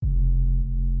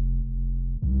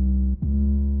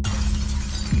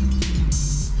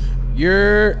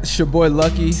It's your boy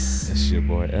Lucky. It's your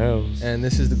boy Els. And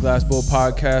this is the Glass Bowl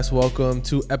Podcast. Welcome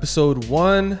to episode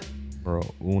 1. Bro,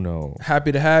 uno.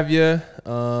 Happy to have you.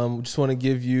 Just want to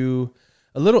give you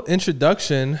a little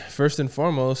introduction, first and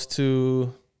foremost,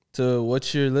 to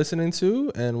what you're listening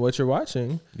to and what you're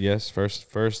watching. Yes,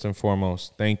 first and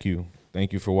foremost, thank you.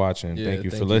 Thank you for watching. Thank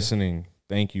you for listening.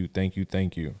 Thank you.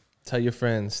 Tell your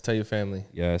friends, tell your family.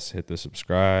 Yes, hit the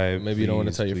subscribe. Maybe you don't want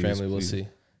to tell your family. We'll see.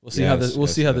 We'll see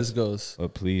how this goes.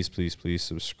 But please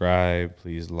subscribe.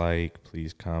 Please like.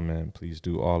 Please comment. Please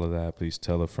do all of that. Please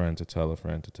tell a friend to tell a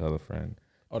friend to tell a friend.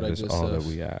 That is all that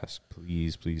we ask.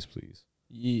 Please.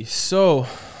 Yeah. So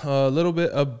a little bit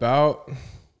about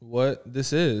what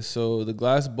this is. So the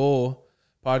Glass Bowl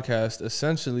Podcast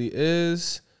essentially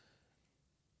is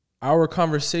our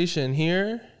conversation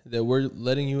here that we're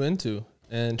letting you into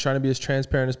and trying to be as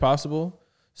transparent as possible.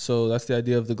 So that's the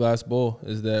idea of the Glass Bowl,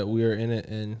 is that we are in it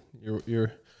and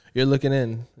you're looking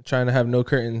in, trying to have no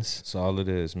curtains. That's all it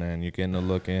is, man. You're getting a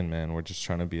look in, man. We're just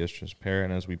trying to be as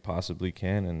transparent as we possibly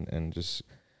can and just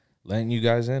letting you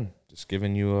guys in, just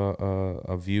giving you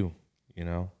a view, you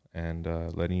know, and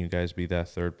letting you guys be that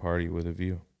third party with a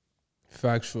view.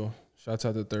 Factual. Shouts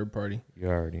out to third party. You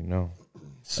already know.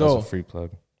 So that's a free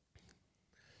plug.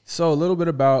 So a little bit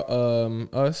about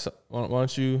us. Why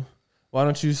don't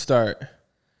you start?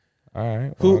 All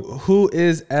right. Who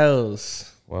is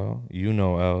Els? Well, you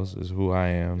know Els is who I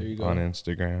am on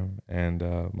Instagram, and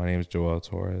my name is Joel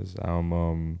Torres.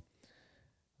 I'm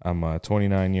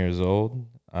 29 years old.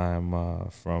 I'm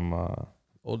from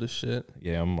old as shit.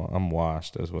 Yeah, I'm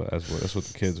washed. That's what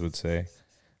the kids would say.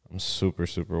 I'm super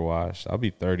washed. I'll be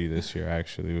 30 this year,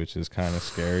 actually, which is kind of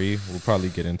scary. We'll probably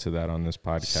get into that on this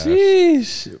podcast.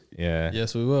 Sheesh. Yeah.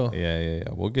 Yes, we will. Yeah.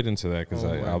 We'll get into that because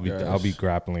I'll be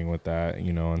grappling with that,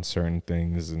 you know, and certain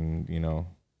things, and you know,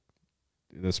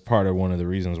 that's part of one of the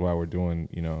reasons why we're doing,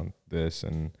 you know, this,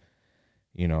 and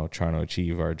you know, trying to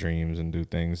achieve our dreams and do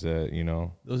things that, you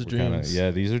know, those dreams.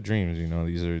 These are dreams. You know,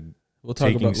 these are. We'll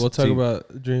talk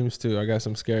about dreams too. I got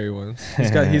some scary ones.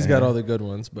 He's got all the good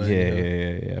ones, but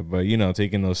yeah. But you know,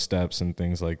 taking those steps and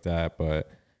things like that. But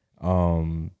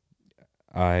I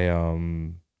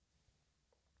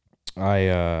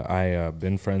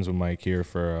been friends with Mike here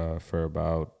for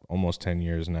about almost 10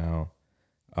 years now.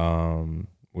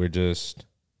 We're just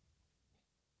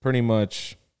pretty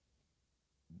much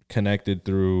connected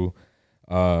through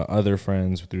other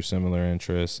friends through similar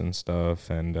interests and stuff,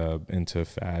 and into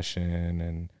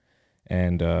fashion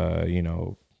and you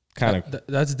know, kind of.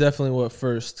 That's definitely what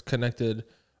first connected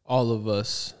all of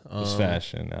us. Was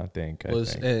fashion, I think.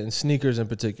 And sneakers in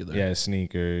particular. Yeah,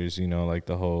 sneakers. You know, like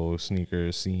the whole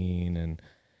sneaker scene, and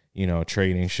you know,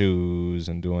 trading shoes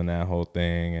and doing that whole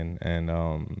thing, and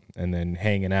then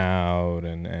hanging out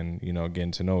and you know,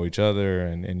 getting to know each other,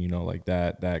 and you know, like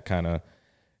that kind of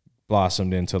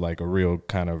blossomed into like a real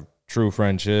kind of true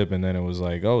friendship. And then it was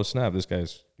like, oh snap, this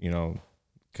guy's, you know,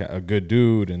 a good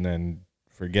dude. And then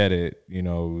forget it, you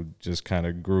know, just kind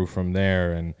of grew from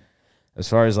there. And as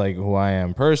far as like who I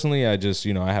am personally, I just,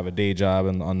 you know, I have a day job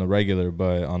on the regular,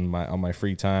 but on my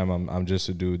free time, I'm just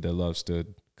a dude that loves to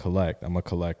collect. I'm a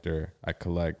collector. I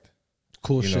collect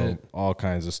cool shit, know, all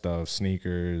kinds of stuff,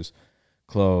 sneakers,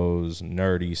 clothes,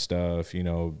 nerdy stuff, you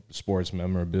know, sports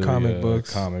memorabilia, comic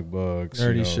books,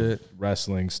 nerdy, you know, shit,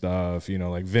 wrestling stuff, you know,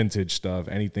 like vintage stuff,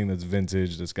 anything that's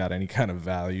vintage that's got any kind of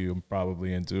value, I'm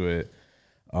probably into it.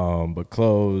 But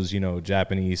clothes, you know,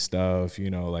 Japanese stuff, you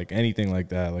know, like anything like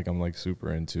that, like I'm like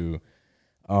super into.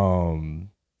 You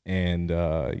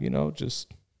know,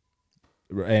 just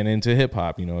and into hip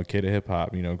hop, you know, a kid of hip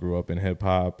hop, you know, grew up in hip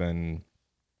hop, and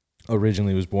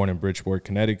originally was born in Bridgeport,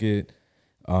 Connecticut.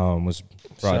 Was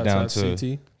brought down to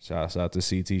CT. Shouts out to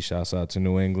CT. Shouts out to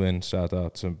New England. Shout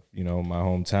out to, you know, my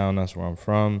hometown. That's where I'm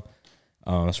from.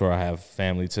 That's where I have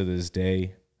family to this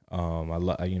day. You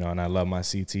know, and I love my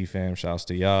CT fam. Shouts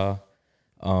to y'all.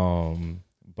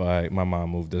 But my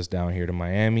mom moved us down here to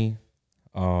Miami.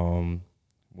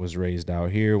 Was raised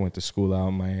out here. Went to school out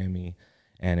in Miami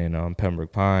and in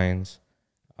Pembroke Pines.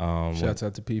 Shouts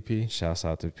out to PP. Shouts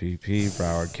out to PP,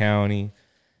 Broward County.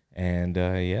 And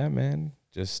yeah, man.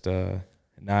 Just now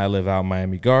I live out in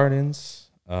Miami Gardens.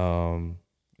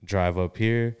 Drive up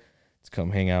here to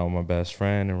come hang out with my best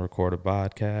friend and record a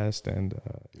podcast. And,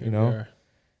 you know,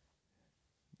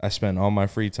 I spend all my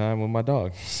free time with my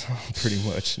dog, so pretty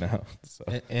much now. So.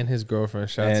 And his girlfriend.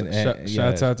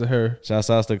 Shouts out to her. Shouts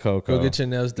out to Coco. Go get your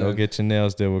nails done. Go get your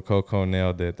nails done with Coco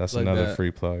Nailed It. That's another that.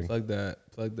 Free plug. Plug that.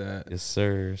 Yes,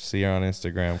 sir. See her on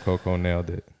Instagram. Coco Nailed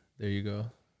It. There you go.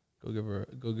 Go give her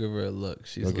a look.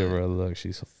 Give her a look.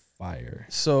 She's fire.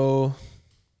 So,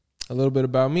 a little bit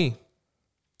about me.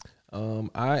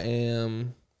 I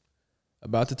am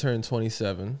about to turn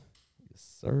 27.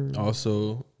 Yes, sir.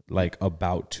 Also, like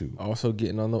about to. Also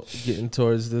getting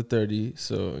towards the 30.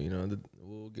 So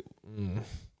we'll get.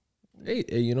 Hey,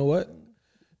 you know what?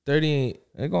 30 ain't.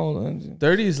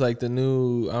 30 is like the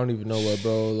new. I don't even know what,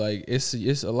 bro. Like it's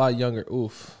a lot younger.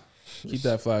 Oof. Keep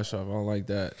that flash off. I don't like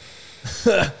that.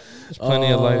 There's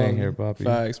plenty of light in here, Bobby.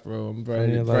 Facts, bro. I'm bright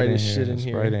as shit in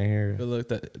here. Bright in here. Good look.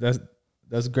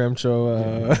 That's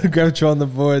Gramcho. Gramcho on the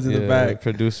boards in the back.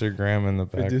 Producer Graham in the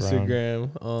background. Producer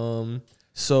Graham.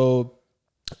 So,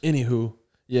 anywho,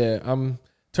 yeah, I'm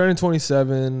turning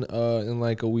 27 in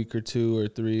like a week or 2 or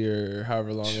 3 or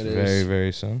however long it is. Very,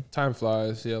 very soon. Time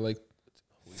flies. Yeah, like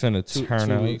finna turn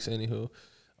 2 out. weeks. Anywho,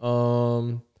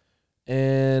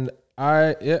 and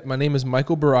my name is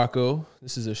Michael Baracco.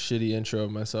 This is a shitty intro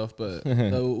of myself, but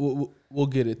we'll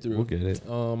get it through. We'll get it.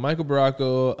 Michael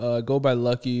Baracco, go by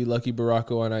Lucky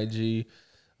Baracco on IG.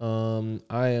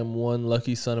 I am one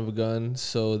lucky son of a gun,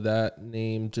 so that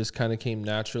name just kind of came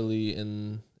naturally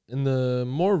in the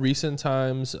more recent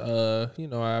times.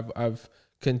 I've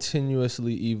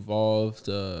continuously evolved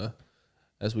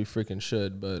as we freaking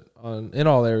should, but in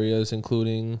all areas,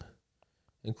 including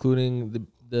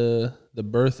the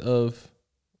birth of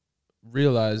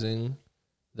realizing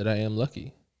that I am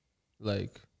lucky,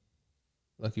 like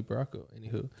Lucky Baracco.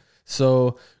 Anywho,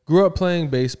 so grew up playing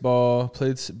baseball.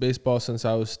 Played baseball since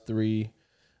I was 3.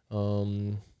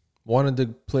 Wanted to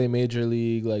play major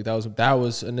league. Like that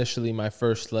was initially my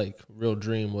first like real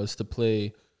dream, was to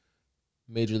play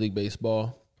Major League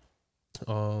Baseball.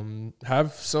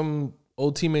 Have some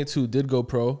old teammates who did go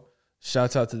pro.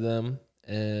 Shouts out to them.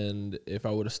 And if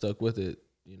I would have stuck with it,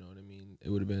 you know what I mean, it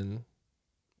would have been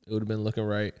looking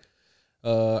right.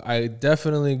 I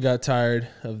definitely got tired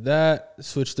of that.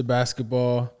 Switched to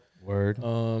basketball. Word.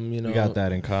 We got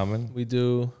that in common. We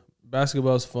do.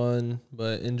 Basketball's fun,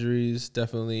 but injuries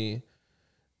definitely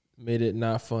made it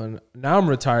not fun. Now I'm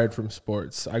retired from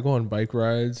sports. I go on bike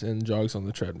rides and jogs on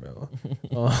the treadmill.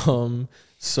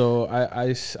 So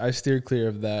I steer clear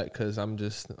of that because I'm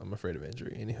afraid of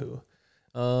injury. Anywho.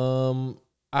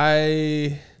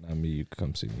 Not me. You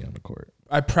come see me on the court.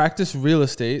 I practice real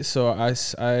estate, so I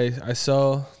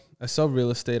sell real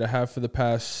estate. I have for the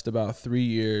past about 3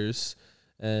 years,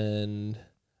 and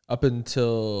up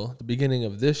until the beginning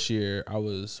of this year, I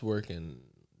was working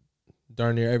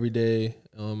darn near every day,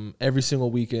 every single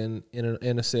weekend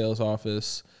in a sales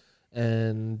office,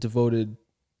 and devoted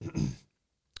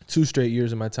 2 straight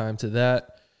years of my time to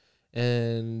that.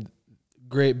 And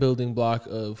great building block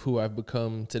of who I've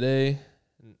become today,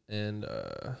 and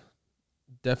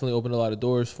definitely opened a lot of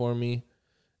doors for me,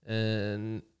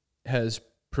 and has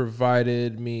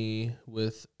provided me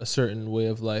with a certain way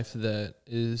of life that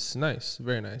is nice,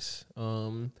 very nice.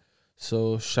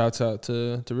 So shouts out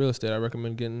to real estate. I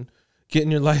recommend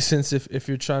getting your license if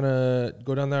you're trying to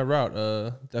go down that route.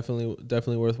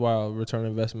 Definitely worthwhile. Return on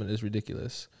investment is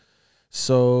ridiculous.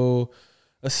 So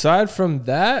aside from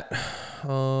that,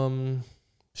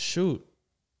 shoot,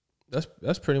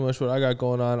 that's pretty much what I got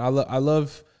going on. I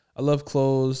love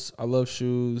clothes. I love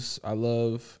shoes. I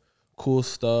love cool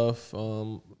stuff,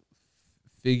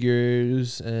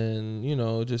 figures,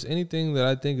 and just anything that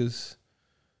I think is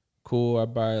cool. I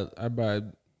buy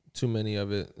too many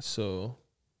of it. So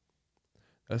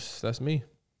that's me.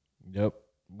 Yep.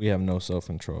 We have no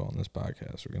self-control on this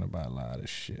podcast. We're gonna buy a lot of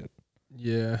shit.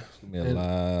 Yeah, a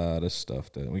lot of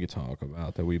stuff that we could talk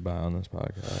about that we buy on this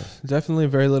podcast. Definitely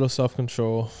very little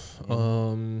self-control.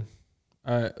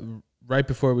 Right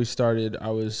before we started, I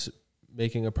was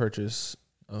making a purchase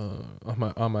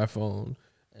on my phone,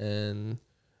 and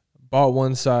bought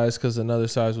one size because another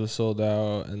size was sold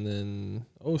out, and then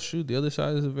the other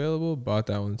size is available. Bought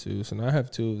that one too. So now I have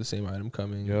 2 of the same item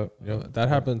coming. Yep. That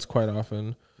happens quite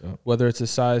often. Yep. Whether it's a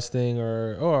size thing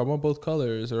or I want both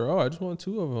colors, or I just want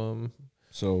 2 of them.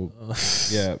 So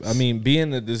yeah, I mean,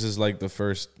 being that this is like the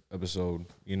first episode,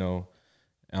 we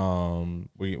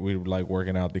like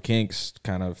working out the kinks,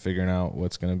 kind of figuring out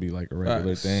what's gonna be like a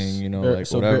regular thing,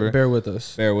 whatever. Bear with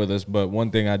us. But one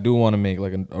thing I do want to make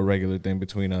like a regular thing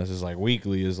between us is like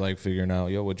weekly is like figuring out,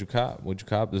 what'd you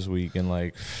cop this week, and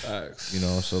like,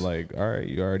 so like, all right,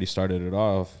 you already started it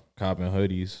off copping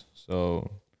hoodies.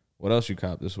 So what else you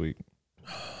cop this week?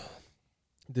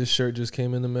 This shirt just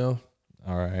came in the mail.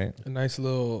 All right, a nice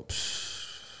little.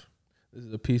 This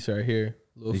is a piece right here.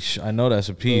 I know that's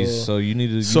a piece, so you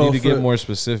need to get more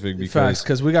specific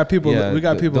because we got people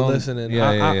listening.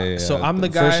 Yeah. So I'm the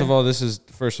guy.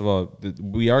 First of all,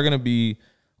 we are gonna be,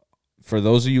 for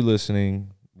those of you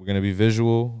listening, We're gonna be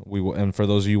visual. We will, and for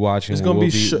those of you watching, it's gonna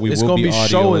be show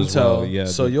and tell. Well. Yeah,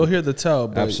 so you'll hear the tell.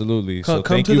 But absolutely. So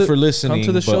thank you for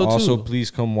listening. But also, too.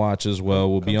 please come watch as well.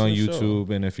 We'll be on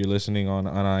YouTube, and if you're listening on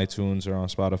iTunes or on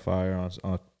Spotify or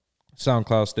on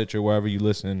SoundCloud, Stitcher, wherever you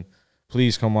listen,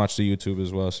 please come watch the YouTube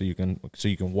as well, so you can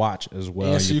watch as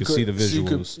well. And you can see the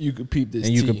visuals. So you could peep this,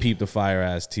 and you can peep the fire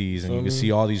ass tees, and you can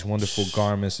see all these wonderful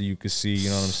garments that you can see. You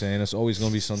know what I'm saying? It's always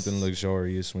gonna be something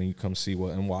luxurious when you come see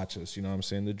and watch us. You know what I'm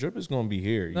saying? The drip is gonna be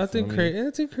here. Nothing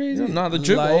crazy. You know, the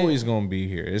drip always gonna be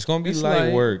here. It's gonna be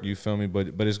light work. You feel me?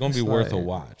 But it's gonna be worth a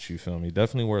watch. You feel me?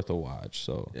 Definitely worth a watch.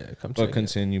 So yeah,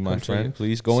 continue, my friend.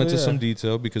 Please go into some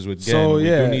detail, because we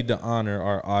do need to honor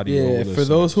our audio. Yeah, for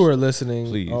those who are listening,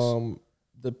 please.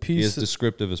 The piece as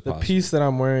descriptive as possible. The piece that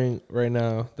I'm wearing right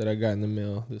now that I got in the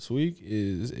mail this week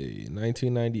is a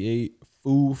 1998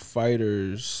 Foo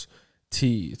Fighters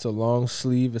tee. It's a long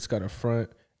sleeve. It's got a front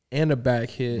and a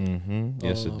back hit. Mm-hmm.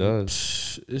 Yes, it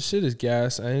does. This shit is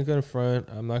gas. I ain't gonna front.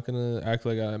 I'm not gonna act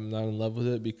like I'm not in love with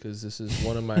it, because this is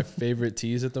one of my favorite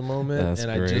tees at the moment. That's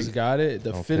and great. I just got it.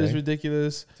 The fit is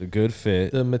ridiculous. It's a good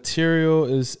fit. The material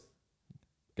is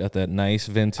got that nice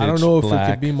vintage. I don't know if black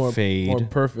it could be more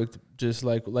perfect. Just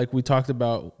like we talked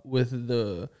about with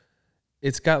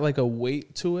it's got like a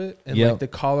weight to it, and like the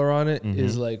collar on it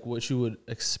is like what you would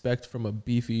expect from a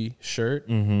beefy shirt.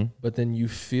 Mm-hmm. But then you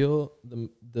feel the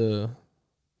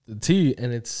tee,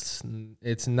 and it's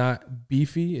not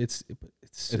beefy. It's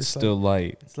still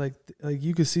light. It's like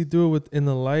you can see through it in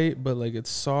the light, but like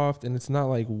it's soft, and it's not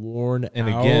like worn out. And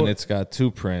again, it's got two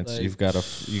prints. Like, you got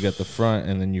the front,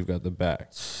 and then you've got the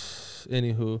back.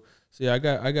 Anywho, so yeah,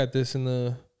 I got this in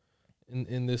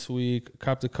this week.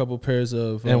 Copped a couple pairs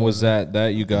of. And was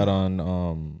that you got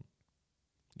on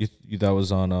that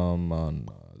was on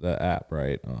the app,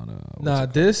 right?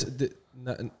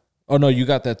 Oh no, you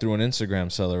got that through an Instagram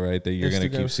seller, right? That you're gonna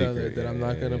keep secret. That I'm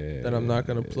not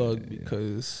gonna plug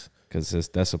because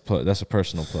that's a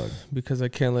personal plug. Because I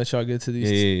can't let y'all get to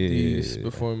these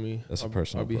before me. That's a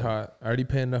personal. I'll be hot. I already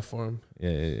paid enough for them.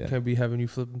 Yeah. Can't be having you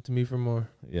flipping to me for more.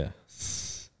 Yeah.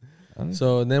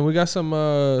 So then we got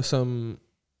some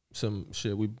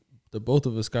shit. The both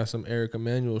of us got some Eric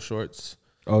Emanuel shorts.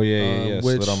 Oh yeah.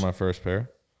 Slid on my first pair.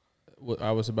 What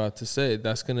I was about to say,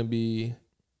 that's gonna be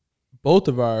both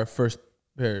of our first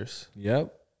pairs.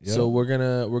 Yep. So we're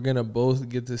gonna both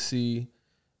get to see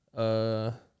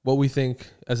what we think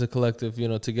as a collective,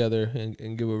 together,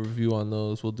 and give a review on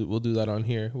those. We'll do that on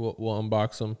here. We'll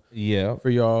unbox them. Yeah. For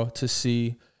y'all to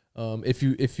see.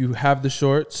 If you have the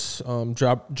shorts,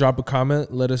 drop a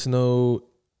comment. Let us know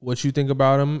what you think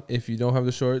about them. If you don't have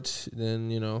the shorts, then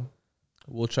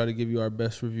we'll try to give you our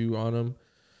best review on them.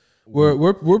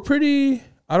 We're pretty.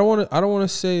 I don't want to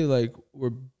say like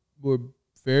we're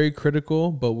very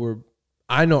critical, but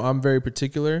I know I'm very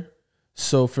particular.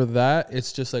 So for that,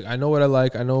 it's just like I know what I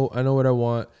like. I know what I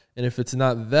want. And if it's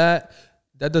not that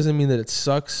doesn't mean that it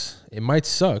sucks. It might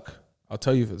suck. I'll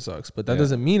tell you if it sucks, but that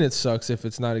doesn't mean it sucks if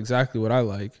it's not exactly what I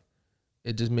like.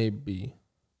 It just may be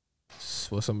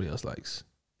what somebody else likes.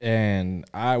 And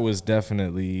I was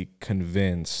definitely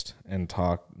convinced and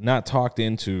not talked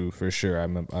into, for sure. I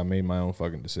made my own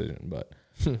fucking decision,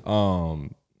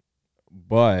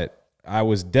 but I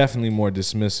was definitely more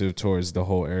dismissive towards the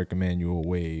whole Eric Emanuel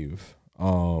wave.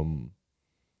 Probably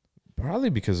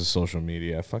because of social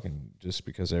media. Just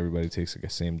because everybody takes like the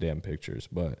same damn pictures,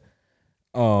 but.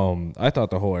 I thought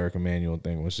the whole Eric Emanuel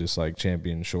thing was just like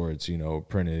champion shorts,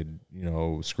 printed,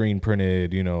 screen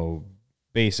printed,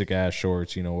 basic ass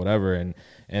shorts, whatever. And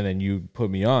then you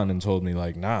put me on and told me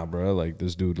like, nah, bro, like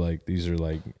this dude, like these are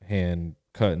like hand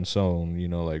cut and sewn,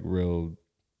 like real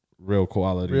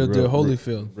quality, real deal,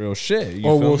 Holyfield, real shit.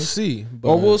 We'll see.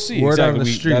 Word on the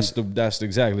street. That's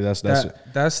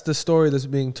the story that's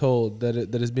being told, that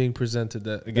is being presented.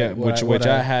 Which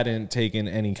I hadn't taken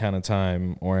any kind of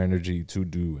time or energy to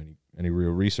do any real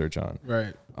research on.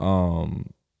 Right.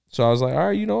 So I was like, all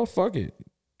right, you know what? Fuck it.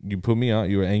 You put me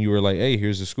on. You were like, hey,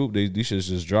 here's the scoop. These shits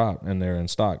just dropped and they're in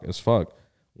stock as fuck.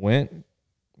 Went,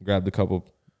 grabbed a couple.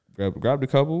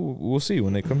 We'll see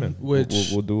when they come in. We'll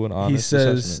do an honest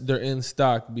assessment. He says they're in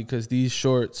stock because these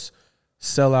shorts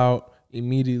sell out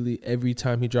immediately every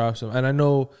time he drops them. And I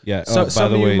know. Yeah. By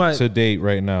the way, to date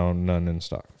right now, none in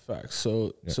stock. Facts.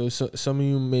 So some of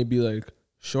you may be like,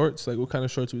 shorts? Like what kind of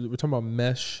shorts? We're talking about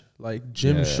mesh, like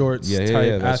gym shorts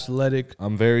type athletic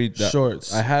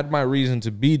shorts. I had my reason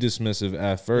to be dismissive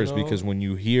at first because when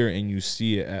you hear and you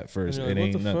see it at first, it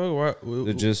ain't nothing.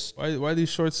 Why these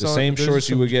shorts? The same shorts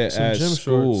you would get at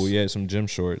school. Yeah, some gym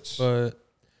shorts.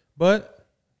 But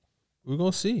we're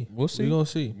gonna see. We'll see. We're gonna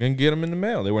see. Gonna get them in the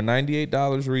mail. They were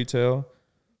 $98 retail.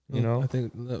 You know, I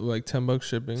think like $10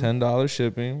 shipping. $10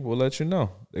 shipping. We'll let you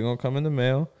know. They're gonna come in the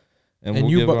mail, and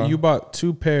you bought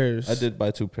 2 pairs. I did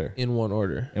buy 2 pair in one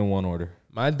order.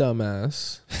 My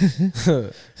dumbass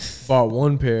bought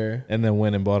 1 pair and then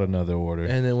went and bought another order,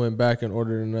 and then went back and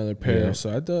ordered another pair. Yeah.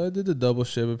 So I did the double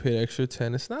ship. I paid extra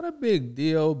 10. It's not a big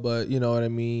deal, but you know what I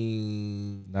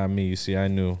mean. Not me. You see, I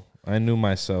knew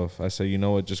myself. I said, you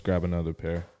know what? Just grab another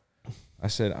pair. I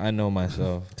said, I know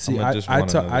myself. See,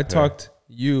 I talked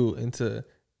you into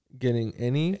getting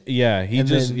any. Yeah,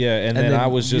 and then I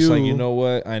was just like, you know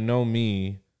what? I know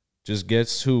me. Just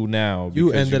gets 2 now.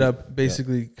 You ended up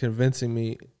basically convincing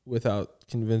me without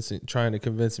trying to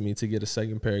convince me to get a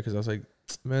second pair because I was like,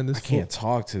 man, I can't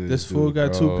talk to this fool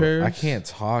got 2 pairs. I can't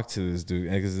talk to this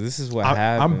dude because this is what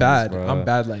happens. I'm bad. Bro. I'm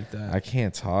bad like that. I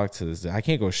can't talk to this dude. I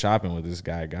can't go shopping with this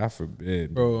guy. God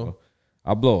forbid, bro.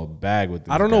 I'll blow a bag with this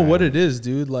guy. I don't know what it is,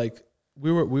 dude. Like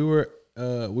we were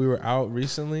out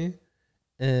recently,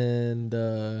 and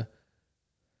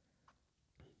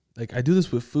like I do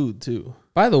this with food too.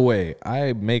 By the way,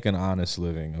 I make an honest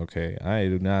living, okay?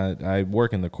 I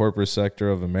work in the corporate sector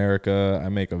of America. I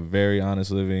make a very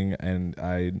honest living, and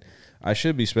I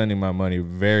should be spending my money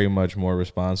very much more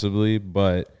responsibly,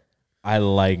 but I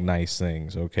like nice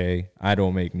things, okay? I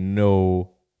don't make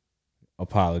no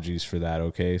apologies for that,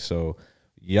 okay? So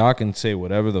y'all can say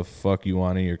whatever the fuck you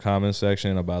want in your comment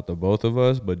section about the both of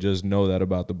us, but just know that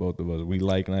about the both of us. We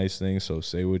like nice things, so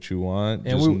say what you want.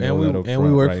 And we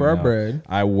work for our bread.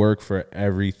 I work for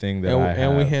everything that I have.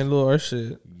 And we handle our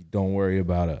shit. Don't worry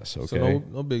about us, okay? So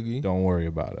no biggie. Don't worry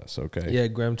about us, okay? Yeah,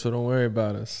 Gramcho, don't worry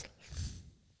about us.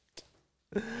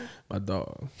 My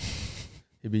dog.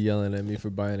 He be yelling at me for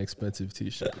buying expensive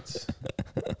T-shirts.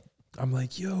 I'm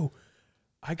like, yo,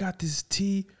 I got this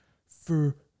tee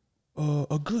for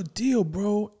a good deal,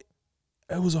 bro.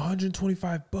 It was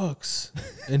 $125.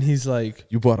 And he's like,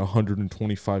 you bought a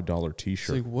 $125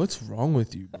 T-shirt. He's like, what's wrong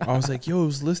with you? I was like, yo, it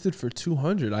was listed for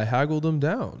 $200. I haggled him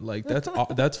down. Like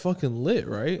that's fucking lit,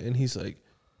 right? And he's like,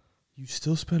 you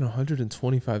still spent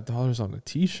 $125 on a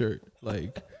T-shirt.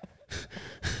 Like,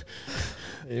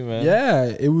 hey man. Yeah,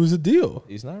 it was a deal.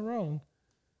 He's not wrong.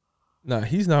 Nah,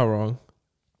 he's not wrong.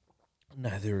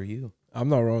 Neither are you. I'm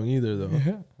not wrong either, though.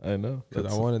 Yeah, I know. Because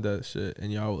I wanted that shit,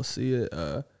 and y'all will see it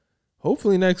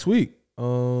hopefully next week. There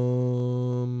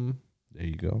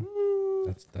you go.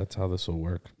 That's how this will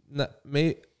work.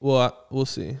 We'll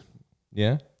see.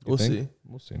 Yeah, we'll see.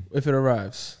 We'll see if it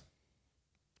arrives,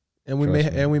 and we may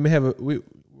have we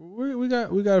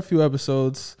got a few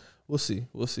episodes. We'll see.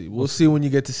 We'll see when you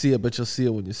get to see it, but you'll see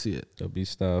it when you see it. There'll be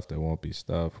stuff. There won't be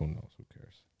stuff. Who knows? Who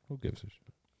cares? Who gives a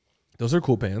shit? Those are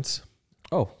cool pants.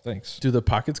 Oh, thanks. Do the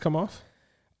pockets come off?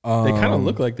 They kind of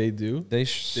look like they do. They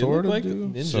sort of like do.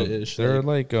 Ninja-ish. So they're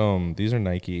like these are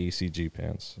Nike ACG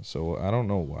pants. So I don't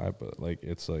know why, but like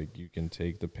it's like you can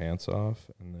take the pants off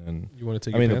and then you want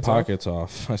to take. the pockets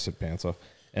off. I said pants off,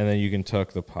 and then you can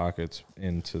tuck the pockets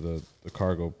into the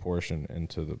cargo portion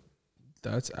into the.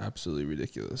 That's absolutely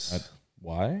ridiculous.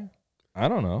 Why? I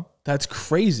don't know. That's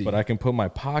crazy. But I can put my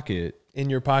pocket in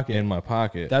your pocket. In my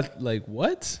pocket. That like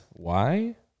what?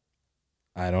 Why?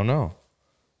 I don't know.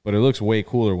 But it looks way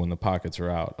cooler when the pockets are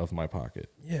out of my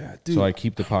pocket. Yeah, dude. So I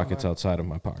keep the pockets outside of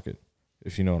my pocket,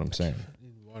 if you know what I'm saying. I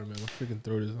need water, man. My freaking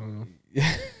throat is, I don't know.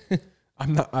 Yeah.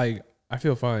 I'm not, I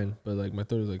feel fine, but like my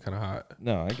throat is like kind of hot.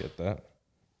 No, I get that.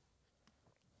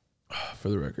 For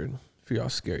the record, for y'all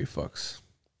scary fucks.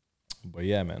 But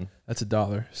yeah, man. That's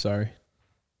 $1. Sorry.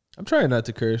 I'm trying not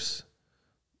to curse,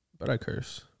 but I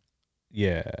curse.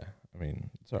 Yeah. I mean,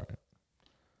 it's all right.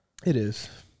 It is.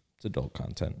 It's adult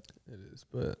content. It is,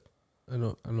 but I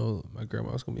know my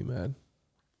grandma's gonna be mad.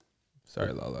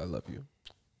 Sorry, Lala, I love you.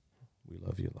 We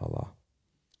love you, Lala.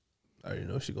 I already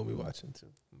know she's gonna be watching too.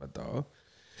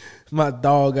 My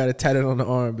dog got it tatted on the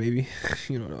arm, baby.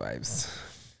 You know the vibes.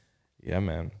 Yeah,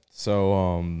 man.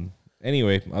 So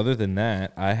anyway, other than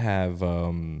that, I have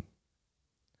my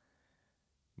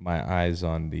eyes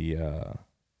on the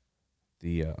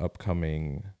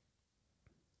upcoming.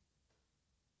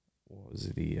 What was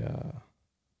it?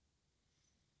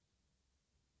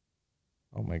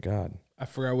 Oh my God! I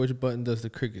forgot which button does the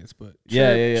crickets, but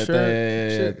yeah.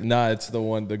 Nah, it's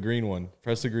the green one.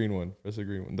 Press the green one.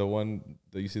 The one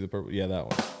that you see the purple. Yeah, that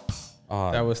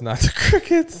one. That was not the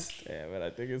crickets. Yeah, but I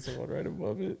think it's the one right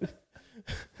above it.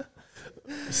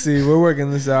 See, we're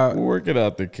working this out. We're working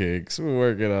out the kinks,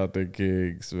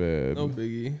 man. No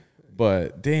biggie.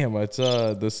 But damn, it's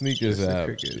the sneakers app.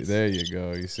 There you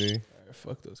go. You see.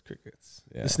 Fuck those crickets.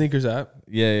 Yeah. The sneakers app.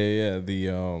 Yeah.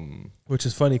 The which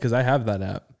is funny because I have that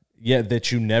app. Yeah,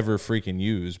 that you never freaking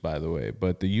use, by the way.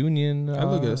 But the Union, I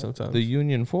look at it sometimes. The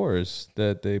Union 4s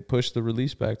that they push the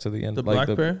release back to the end. The black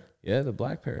pair? Yeah, the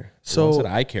black pair. So, the ones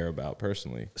that I care about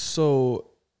personally.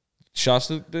 So, shouts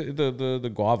to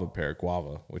the guava pair,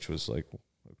 guava, which was like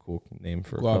a cool name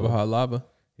for guava hot lava.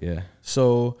 Yeah.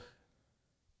 So,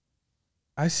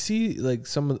 I see like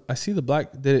I see the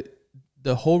black. Did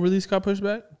the whole release got pushed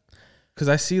back? Because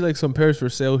I see like some pairs for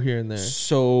sale here and there.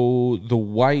 So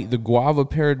the guava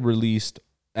pair released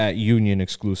at Union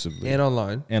exclusively And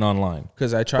online.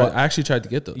 Because I actually tried to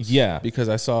get those. Yeah. Because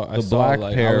I saw black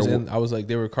like, pair. I was like,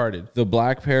 they were carded. The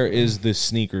black pair is the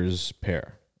sneakers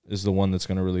pair. Is the one that's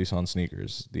going to release on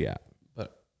sneakers, the app.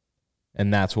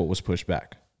 And that's what was pushed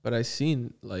back. But I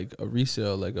seen like a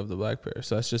resale like of the black pair.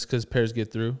 So that's just because pairs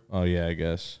get through. Oh yeah, I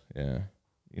guess. Yeah.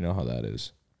 You know how that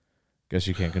is. Guess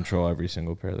you can't control every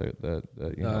single pair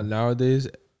that you know. Nowadays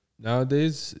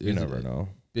you never know.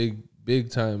 Big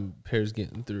time pairs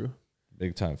getting through.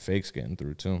 Big time fakes getting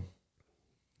through too.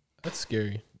 That's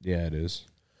scary. Yeah, it is.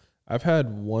 I've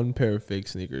had one pair of fake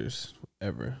sneakers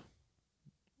ever.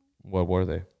 What were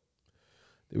they?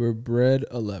 They were Bread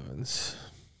 11s.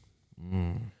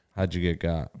 How'd you get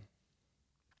got?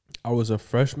 I was a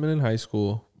freshman in high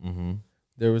school. Mm-hmm.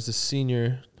 There was a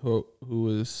senior who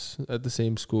was at the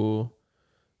same school,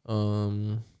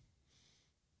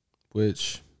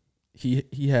 which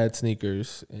he had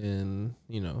sneakers, and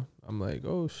you know I'm like,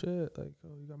 oh shit, like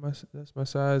oh you got that's my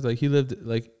size. Like he lived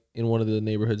like in one of the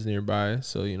neighborhoods nearby,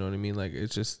 so you know what I mean. Like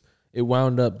it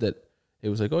wound up that it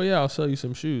was like, oh yeah, I'll sell you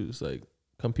some shoes. Like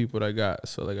come peep what I got.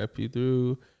 So like I peeped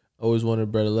through. Always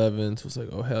wanted Bread 11s. Was like,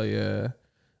 oh hell yeah.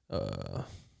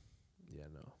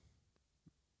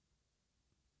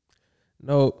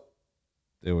 Nope.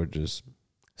 They were just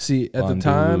at the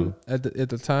time. At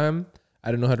the time, I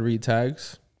didn't know how to read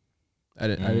tags. I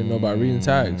didn't know about reading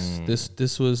tags.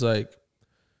 This was like,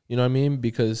 you know what I mean?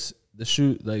 Because the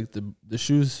shoes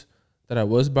that I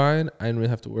was buying, I didn't really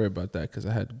have to worry about that because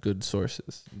I had good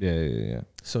sources. Yeah.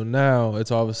 So now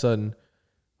it's all of a sudden,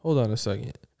 hold on a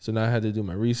second. So now I had to do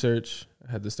my research.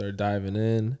 I had to start diving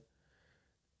in,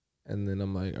 and then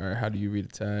I'm like, all right, how do you read a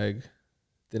tag?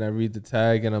 Then I read the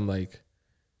tag, and I'm like,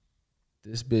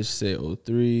 this bitch say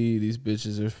 03. These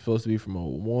bitches are supposed to be from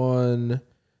 01.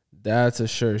 That's a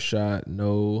sure shot.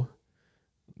 No.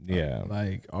 Yeah.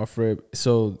 Like off rip.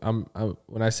 So I'm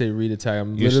when I say read a tag,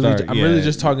 I'm really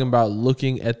just talking about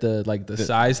looking at the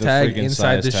size tag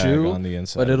inside the shoe. On the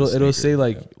inside, but it'll say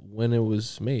like when it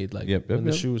was made, like when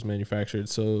the shoe was manufactured.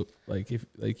 So like if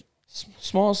like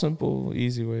small, simple,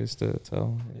 easy ways to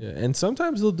tell. Yeah, and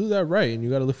sometimes they'll do that right, and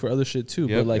you got to look for other shit too.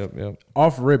 But like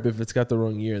off rip, if it's got the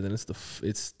wrong year, then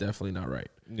it's definitely not right.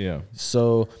 Yeah.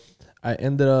 So I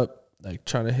ended up like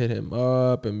trying to hit him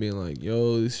up and being like,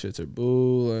 "Yo, these shits are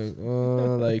boo. Like,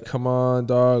 like come on,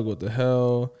 dog. What the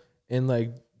hell?" And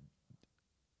like,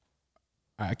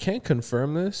 I can't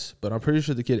confirm this, but I'm pretty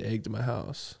sure the kid egged my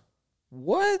house.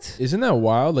 What? Isn't that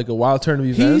wild? Like a wild turn of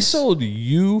events. He sold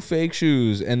you fake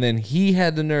shoes, and then he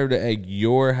had the nerve to egg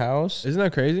your house. Isn't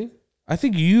that crazy? I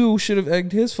think you should have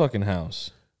egged his fucking house.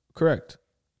 Correct.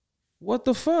 What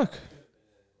the fuck?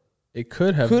 It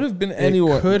could have been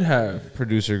anyone. It could have.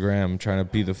 Producer Graham trying to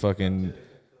be the fucking.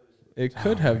 It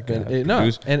could have been. And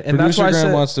that's why I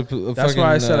said. Wants to that's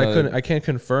why I said I can't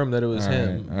confirm that it was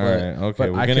him. All right. Okay.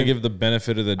 We're gonna give the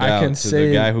benefit of the doubt to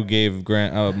the guy who gave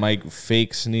Mike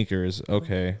fake sneakers.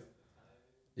 Okay.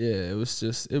 Yeah, it was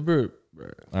just it. Bro,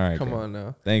 all right. Come on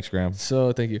now. Thanks, Graham.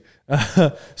 So thank you.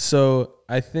 So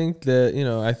I think that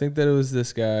it was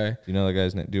this guy. You know the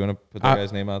guy's name? Do you want to put that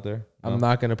guy's name out there? No? I'm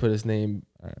not gonna put his name,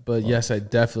 but yes, I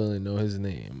definitely know his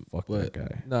name. Fuck that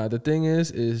guy. Nah, the thing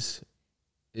is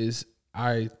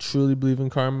I truly believe in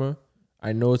karma.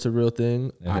 I know it's a real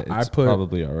thing. It's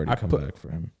probably already come back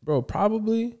for him, bro.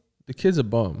 Probably the kid's a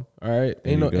bum. All right,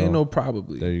 ain't no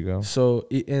probably. There you go. So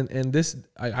and this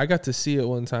I got to see it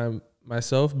one time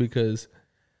myself because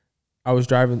I was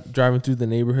driving through the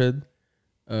neighborhood,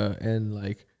 and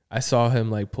like I saw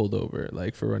him like pulled over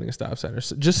like for running a stop sign or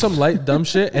just some light dumb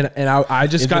shit, and I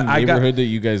just got the neighborhood that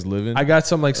you guys live in. I got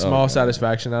some like small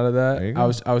satisfaction out of that.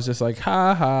 I was just like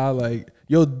ha ha, like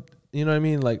yo, you know what I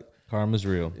mean, like karma's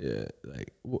real. Yeah,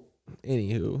 like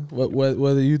anywho,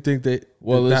 whether you think that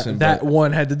listen, that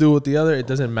one had to do with the other, it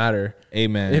doesn't matter.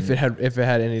 Amen. If it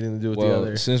had anything to do with the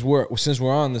other. Since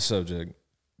we're on the subject,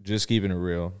 just keeping it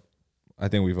real, I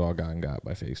think we've all gotten got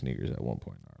by fake sneakers at one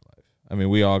point in our life. I mean,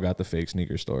 we all got the fake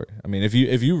sneaker story. I mean, if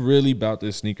you really about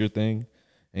this sneaker thing,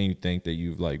 and you think that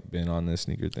you've like been on this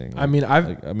sneaker thing, like,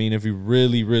 I mean, if you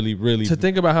really to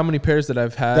think about how many pairs that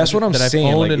I've had, that's what I'm saying.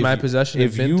 I've owned like, in my possession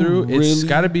and been through, it's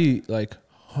got to be like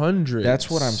hundreds. That's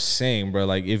what I'm saying, bro.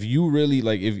 Like, if you really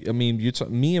like,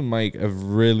 me and Mike have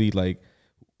really like,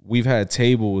 we've had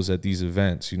tables at these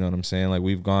events. You know what I'm saying? Like,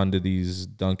 we've gone to these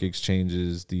dunk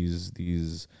exchanges.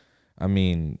 These. I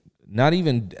mean, not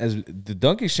even as the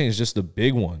dunk exchange, just the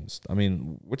big ones. I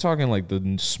mean, we're talking like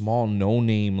the small, no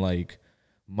name, like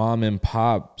mom and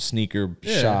pop sneaker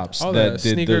shops that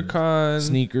did sneaker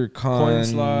the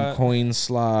con, coin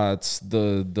slots,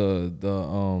 the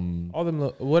all them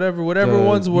whatever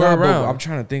ones were around. I'm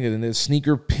trying to think of it.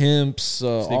 Sneaker pimps,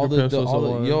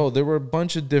 there were a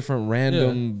bunch of different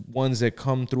random ones that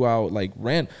come throughout. Like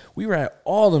we were at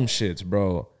all them shits,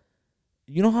 bro.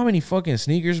 You know how many fucking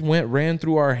sneakers ran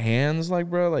through our hands, like,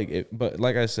 bro? Like, but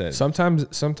like I said, sometimes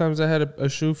I had a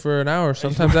shoe for an hour.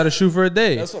 Sometimes I had a shoe for a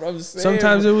day. That's what I'm saying.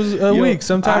 Sometimes it was a week.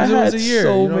 Sometimes it was a year.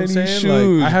 So you know many what I'm saying?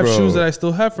 shoes, like, I have bro. shoes that I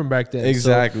still have from back then.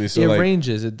 Exactly. So it like,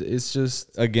 ranges. It's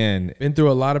just again been through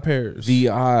a lot of pairs. The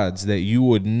odds that you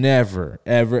would never,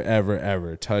 ever, ever,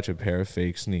 ever touch a pair of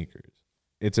fake sneakers.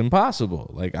 It's impossible.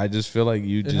 Like, I just feel like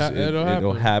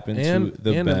it'll happen to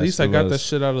the best. At least I got that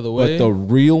shit out of the way. But the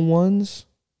real ones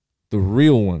who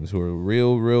are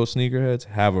real sneakerheads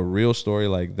have a real story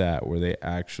like that where they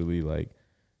actually like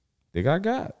they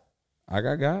got. I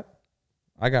got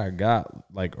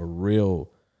like a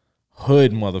real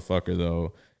hood motherfucker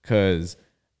though, cause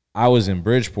I was in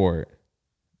Bridgeport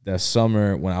that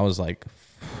summer when I was like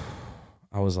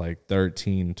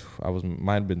 13.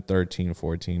 Might have been 13,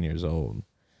 14 years old.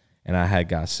 And I had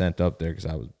got sent up there because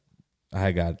I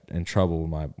had got in trouble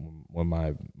with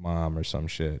my mom or some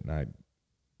shit, and I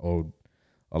owed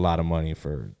a lot of money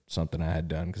for something I had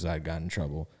done because I had gotten in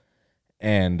trouble,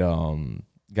 and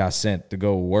got sent to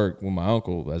go work with my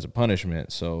uncle as a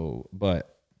punishment. So,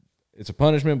 but it's a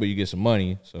punishment, but you get some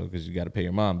money, so because you got to pay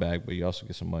your mom back, but you also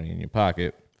get some money in your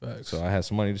pocket. Facts. So I had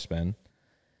some money to spend.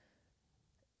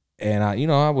 And I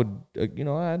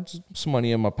had some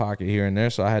money in my pocket here and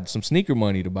there. So I had some sneaker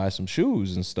money to buy some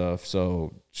shoes and stuff.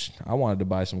 So I wanted to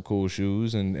buy some cool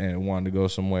shoes and wanted to go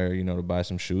somewhere, to buy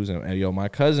some shoes. And my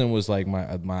cousin was like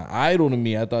my idol to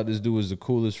me. I thought this dude was the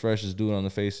coolest, freshest dude on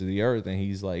the face of the earth. And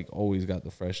he's like always got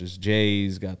the freshest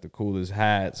J's, got the coolest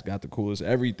hats, got the coolest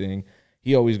everything.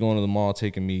 He always going to the mall,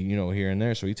 taking me, here and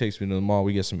there. So he takes me to the mall.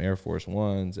 We get some Air Force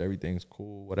Ones. Everything's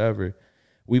cool, whatever.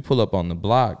 We pull up on the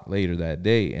block later that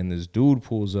day, and this dude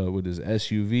pulls up with his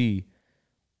SUV,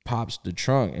 pops the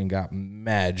trunk, and got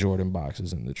mad Jordan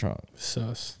boxes in the trunk.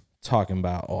 Sus. Talking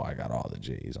about, I got all the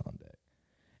J's on deck.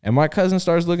 And my cousin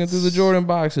starts looking through the Jordan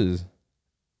boxes.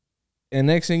 And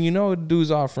next thing you know, the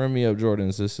dude's offering me up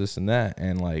Jordans, this, and that.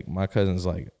 And, like, my cousin's,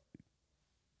 like,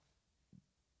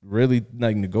 really,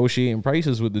 like, negotiating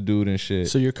prices with the dude and shit.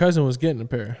 So your cousin was getting a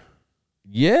pair?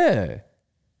 Yeah.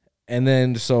 And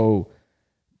then, so...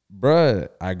 Bruh,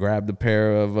 I grabbed a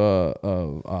pair of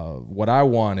what I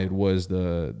wanted was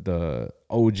the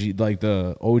OG, like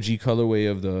the OG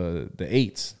colorway of the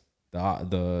 8s,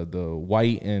 the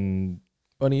white and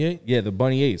Bunny 8. Yeah, the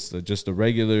Bunny 8s, just the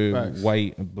regular Facts.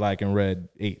 White, black, and red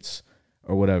 8s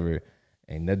or whatever.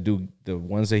 And that dude, the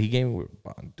ones that he gave me were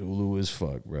Bondulu as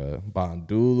fuck, bro.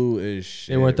 Bondulu is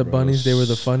shit. They weren't the bro. bunnies, they were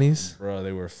the funnies. Bro,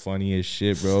 they were funny as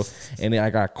shit, bro. And then I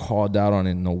got called out on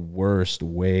it in the worst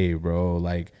way, bro.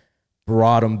 Like,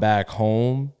 brought them back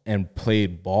home and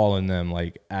played ball in them,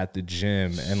 like, at the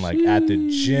gym. And, like, at the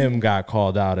gym got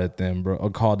called out in them,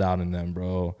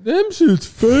 bro. Them shit's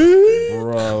fake.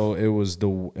 Bro, it was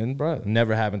bro,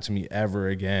 never happened to me ever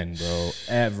again, bro.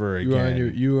 Ever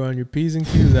again. You were on your P's and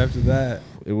Q's after that.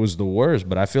 It was the worst,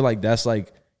 but I feel like that's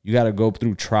like, you got to go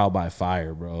through trial by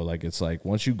fire, bro. Like, it's like,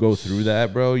 once you go through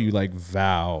that, bro, you like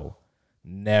vow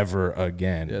never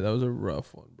again. Yeah, that was a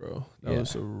rough one, bro. That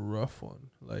was a rough one.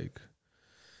 Like,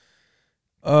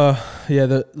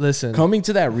 listen. Coming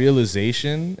to that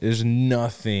realization, there's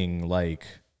nothing like,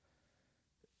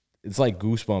 it's like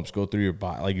goosebumps go through your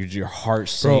body. Like, your heart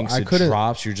sinks, it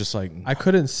drops. You're just like, I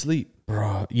couldn't sleep.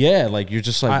 Bro, yeah, like, you're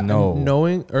just like,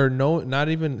 not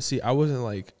even, see, I wasn't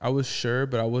like, I was sure,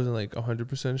 but I wasn't like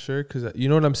 100% sure, because you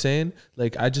know what I'm saying?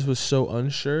 Like, I just was so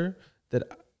unsure that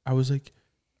I was like,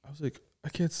 I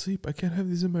can't sleep. I can't have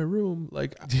these in my room.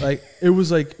 Like it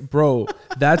was like, bro,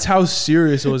 that's how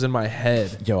serious it was in my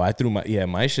head. Yo, I threw my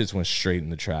shits went straight in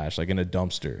the trash, like in a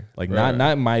dumpster. Like,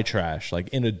 not my trash, like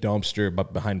in a dumpster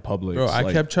but behind Publix. Bro,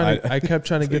 I kept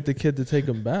trying to get the kid to take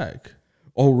them back.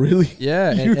 Oh, really?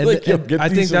 Yeah, and I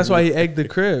think that's why he egged the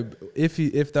crib. If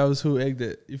that was who egged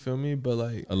it, you feel me? But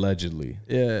like, allegedly,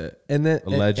 yeah, and then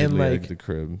allegedly egged the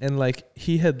crib, and like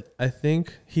I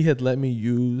think he had let me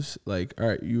use, like, all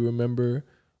right, you remember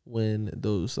when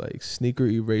those like sneaker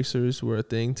erasers were a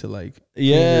thing to like clean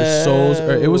your soles.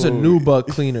 Or it was a nubuck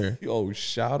cleaner. Yo,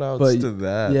 shout outs to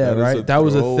that. Yeah, right. That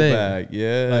was a thing.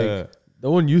 Yeah. Like, no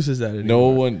one uses that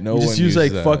anymore. No one just use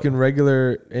like that. fucking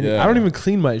regular. And I don't even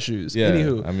clean my shoes. Yeah,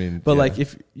 Anywho, I mean, but like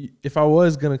if I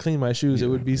was gonna clean my shoes, it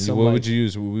would be some. What would you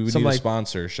use? We would need a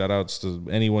sponsor. Shout outs to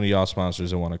any one of y'all sponsors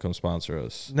that want to come sponsor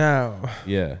us. Now,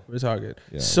 yeah, we're talking.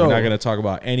 Yeah. So we're not gonna talk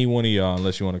about any one of y'all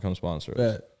unless you want to come sponsor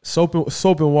us. Soap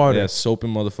and water. Yeah, soap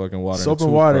and motherfucking water. Soap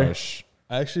and water.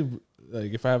 I actually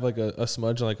like if I have like a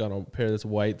smudge like on a pair that's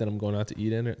white that I'm going out to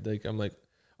eat in. Like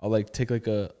I'll like take like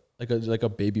a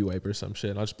baby wipe or some shit.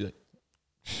 And I'll just be like.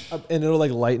 And it'll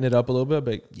like lighten it up a little bit.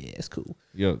 But like, yeah, it's cool.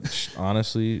 Yo,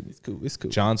 honestly, it's cool.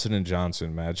 Johnson &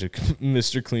 Johnson Magic,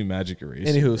 Mr. Clean Magic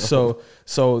Eraser. Anywho,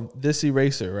 so this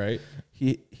eraser, right?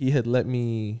 He had let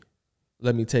me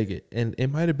take it, and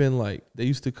it might have been like they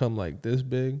used to come like this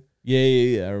big.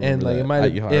 Yeah. I remember and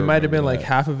like that. it might have been like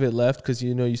half of it left because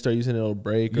you start using it, it'll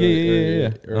break.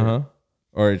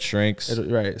 Or it shrinks.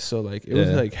 Right. So like it was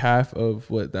like half of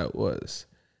what that was,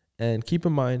 and keep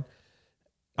in mind.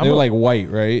 They were like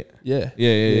white, right? Yeah.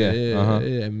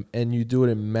 And you do it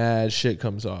and mad shit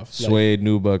comes off. Suede,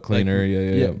 nubuck cleaner,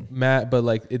 yeah. Matte, but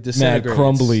like it disintegrates. Mad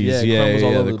crumblies, crumbles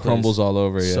all over the crumbles all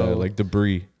over, so, like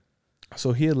debris.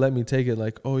 So he had let me take it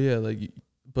like, oh yeah, like,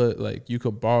 but like you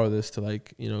could borrow this to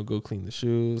like, go clean the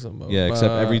shoes.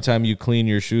 Except every time you clean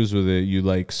your shoes with it, you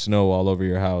like snow all over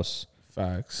your house.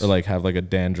 Facts. Or like have like a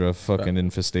dandruff fucking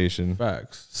infestation.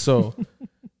 Facts. So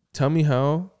tell me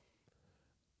how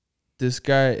this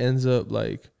guy ends up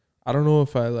like, I don't know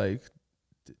if I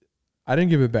didn't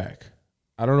give it back.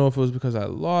 I don't know if it was because I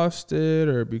lost it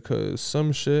or because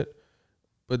some shit,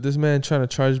 but this man trying to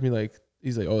charge me like,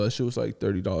 he's like, oh, that shit was like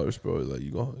 $30, bro. Like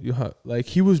like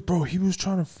he was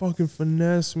trying to fucking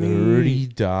finesse me.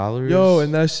 $30? Yo,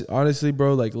 and that's honestly,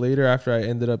 bro, like later after I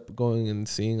ended up going and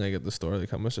seeing like at the store,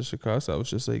 like how much it should cost, I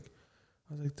was like,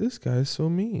 this guy is so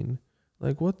mean.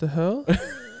 Like, what the hell?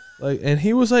 Like, and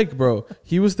he was like, bro,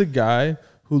 he was the guy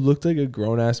who looked like a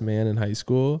grown ass man in high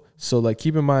school. So like,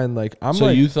 keep in mind, like So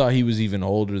you thought he was even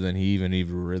older than he even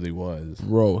really was,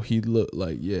 bro? He looked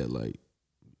like like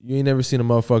you ain't never seen a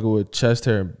motherfucker with chest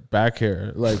hair and back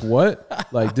hair. Like what?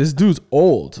 Like this dude's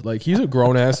old. Like he's a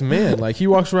grown ass man. Like he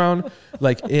walks around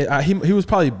like he was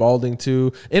probably balding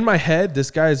too. In my head, this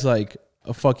guy's like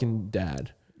a fucking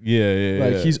dad.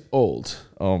 Yeah. He's old.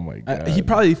 Oh my god. He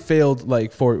probably failed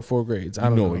like four grades. I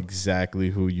don't know exactly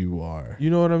who you are.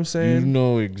 You know what I'm saying? You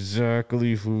know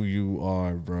exactly who you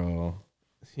are, bro.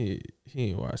 He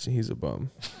ain't watching. He's a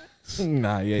bum.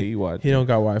 Nah, yeah, he watching. He don't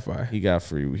got Wi-Fi. He got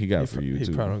for you. He got for you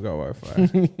too. He probably don't got Wi-Fi.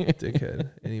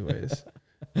 Dickhead. Anyways,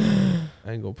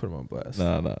 I ain't gonna put him on blast.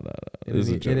 No.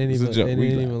 It ain't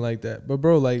even like that. But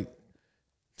bro, like.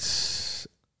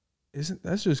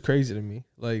 That's just crazy to me.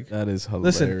 Like that is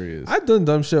hilarious. Listen, I done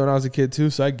dumb shit when I was a kid too,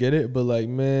 so I get it. But like,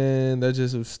 man, that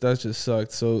just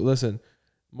sucked. So listen,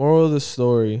 moral of the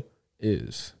story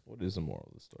is. What is the moral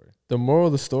of the story? The moral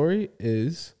of the story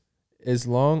is, as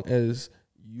long as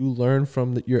you learn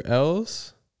from your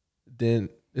L's, then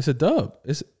it's a dub.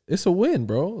 It's a win,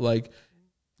 bro. Like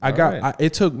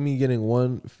it took me getting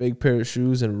one fake pair of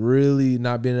shoes and really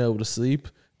not being able to sleep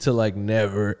to like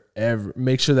never ever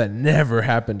make sure that never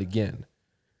happened again.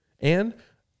 And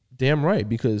damn right,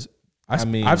 because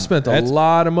I've spent a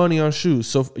lot of money on shoes,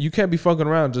 so you can't be fucking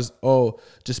around just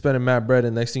spending mad bread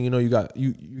and next thing you know you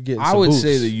get. I would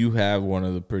say that you have one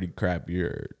of the pretty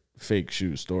crappier fake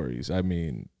shoe stories. I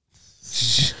mean,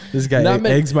 this guy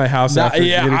eggs my house after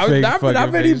getting fake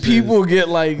not many people get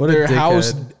like their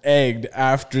house egged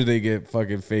after they get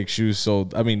fucking fake shoes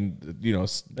sold. I mean,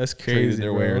 that's crazy. Traded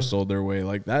their way or sold their way.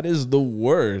 Like that is the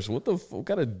worst. What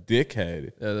kind of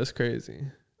dickhead? Yeah, that's crazy.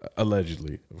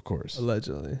 Allegedly, of course.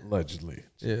 Allegedly.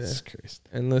 Jesus Christ.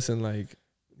 And listen, like,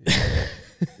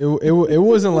 it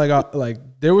wasn't like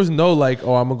there was no like,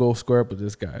 oh, I'm gonna go square up with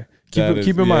this guy.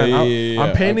 Keep in mind,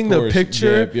 I'm painting the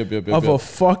picture of a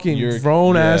fucking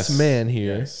grown ass man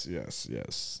here.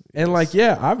 Yes. And like,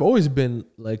 yeah, I've always been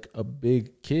like a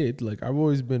big kid. Like I've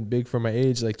always been big for my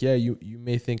age. Like, yeah, you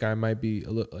may think I might be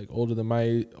like older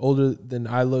than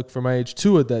I look for my age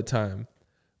too at that time,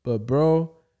 but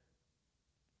bro.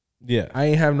 Yeah, I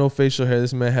ain't have no facial hair.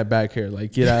 This man had back hair.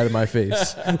 Like, get out of my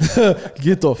face.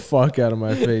 Get the fuck out of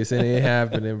my face. It ain't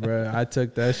happening, bro. I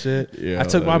took that shit. Yeah, I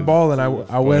took my ball and I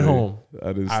went home.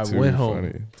 That is too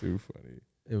funny. Too funny.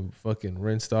 And fucking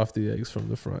rinsed off the eggs from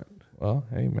the front. Well,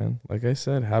 hey, man. Like I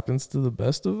said, happens to the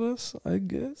best of us, I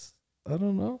guess. I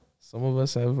don't know. Some of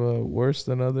us have worse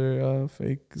than other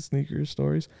fake sneaker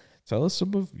stories. tell us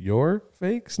some of your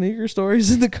fake sneaker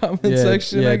stories in the comment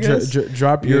section. I guess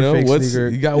drop your fake sneaker.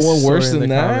 You got one worse than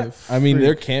that? I mean, Freak.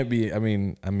 there can't be. I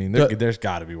mean, there's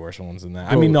got to be worse ones than that.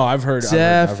 Bro, I mean, no, I've heard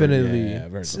definitely,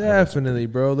 I've heard definitely,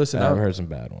 bro. Listen, I've heard some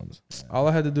bad ones. All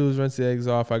I had to do was rinse the eggs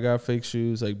off. I got fake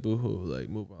shoes, like boohoo, like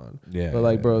move on. Yeah, but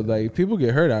like, bro, like people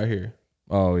get hurt out here.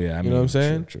 Oh yeah, I mean, you know what I'm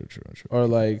saying? True.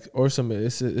 Or some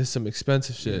it's some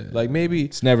expensive shit. Yeah. Like maybe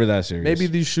it's never that serious. Maybe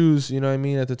these shoes, you know what I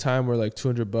mean, at the time were like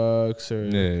 $200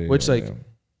 or which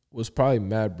was probably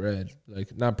mad bread.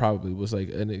 Like not probably was like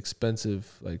an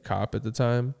expensive like cop at the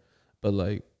time, but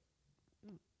like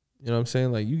you know what I'm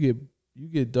saying? Like you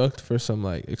get ducked for some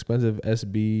like expensive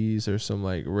SBs or some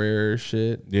like rare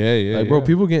shit. Yeah. Like bro,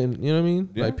 people getting, you know what I mean?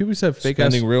 Yeah. Like people said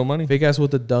spending real money. Fake ass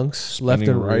with the dunks spending left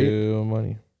and right. Real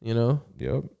money. You know?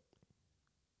 Yep.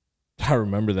 I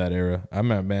remember that era. I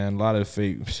met, man, a lot of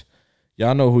fake.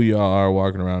 Y'all know who y'all are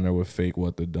walking around there with fake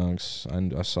what the dunks.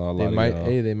 I saw a lot of y'all.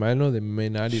 Hey, they might know. They may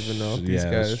not even know. These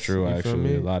guys, that's true,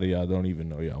 actually. A lot of y'all don't even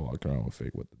know y'all walking around with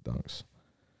fake what the dunks.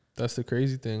 That's the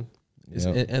crazy thing.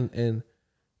 Yep.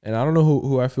 And I don't know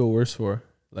who I feel worse for.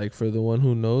 Like for the one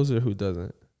who knows or who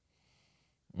doesn't.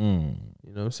 You know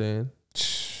what I'm saying?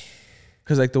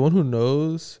 Because like the one who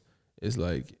knows is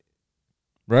like,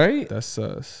 right? That's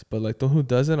sus. But like the one who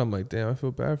doesn't, I'm like, damn, I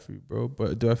feel bad for you, bro.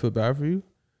 But do I feel bad for you?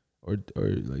 Or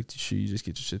like should you just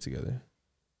get your shit together?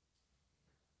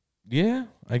 Yeah,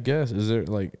 I guess. Is there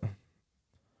like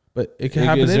but it can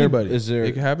happen to anybody.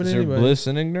 It can happen to anybody. Bliss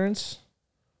in ignorance?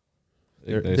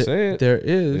 They say it. There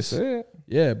is. They say it.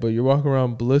 Yeah, but you're walking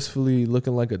around blissfully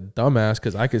looking like a dumbass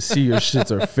because I could see your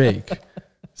shits are fake.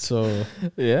 So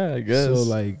yeah, I guess. So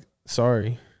like,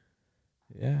 sorry.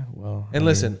 Yeah, well. And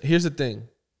listen, here's the thing.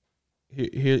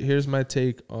 Here's my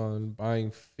take on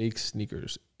buying fake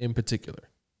sneakers in particular.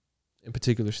 In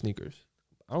particular sneakers.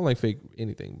 I don't like fake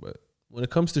anything, but when it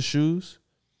comes to shoes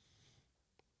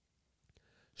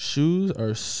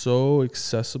are so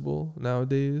accessible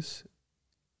nowadays.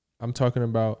 I'm talking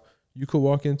about you could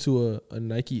walk into a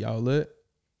Nike outlet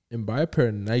and buy a pair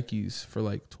of Nikes for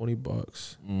like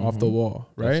 $20 off the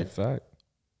wall, right? That's a fact.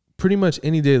 Pretty much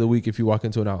any day of the week, if you walk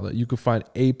into an outlet, you could find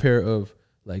a pair of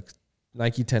like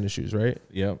Nike tennis shoes, right?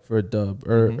 Yep. For a dub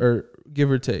or give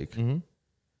or take.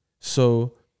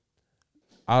 So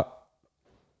I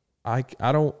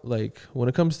don't like when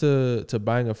it comes to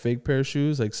buying a fake pair of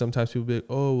shoes, like sometimes people be like,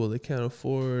 oh, well, they can't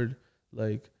afford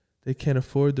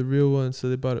the real one, so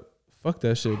they bought it. Fuck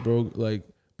that shit, bro. Like,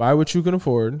 buy what you can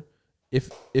afford. If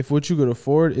what you can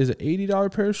afford is an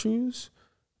 $80 pair of shoes,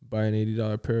 buy an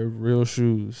 $80 pair of real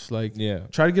shoes. Like,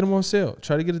 try to get them on sale.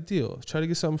 Try to get a deal. Try to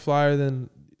get something flyer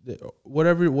than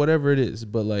whatever it is.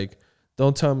 But like,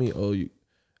 don't tell me, oh,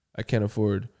 I can't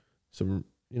afford some.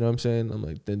 You know what I'm saying? I'm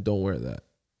like, then don't wear that.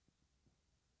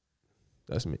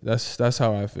 That's me. That's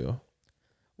how I feel.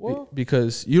 Well,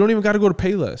 because you don't even got to go to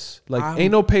Payless. Like,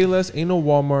 ain't no Payless, ain't no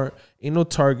Walmart, ain't no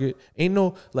Target, ain't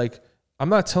no like. I'm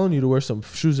not telling you to wear some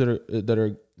shoes that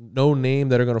are no name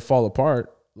that are gonna fall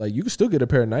apart. Like, you can still get a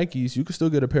pair of Nikes, you can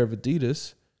still get a pair of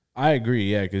Adidas. I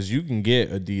agree, yeah, because you can get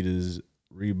Adidas,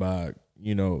 Reebok,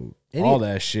 you know, all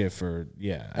that shit for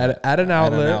at an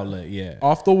outlet, yeah,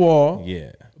 off the wall,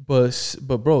 yeah.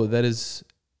 But bro, that is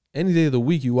any day of the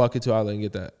week you walk into an outlet and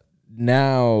get that.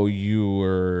 Now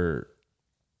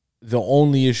the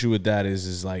only issue with that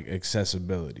is like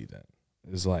accessibility. Then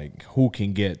is like who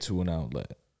can get to an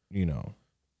outlet, you know.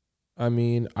 I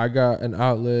mean, I got an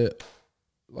outlet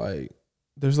like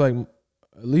there's like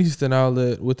at least an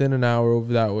outlet within an hour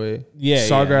over that way. Yeah,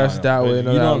 Sawgrass that way. You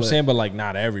know what I'm saying? But like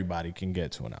not everybody can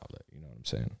get to an outlet. You know what I'm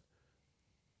saying?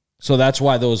 So that's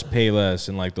why those Payless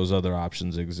and like those other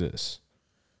options exist.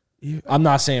 I'm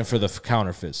not saying for the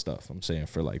counterfeit stuff. I'm saying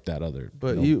for like that other.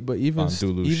 But even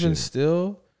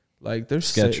still, like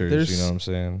there's Skechers. You know what I'm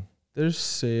saying? There's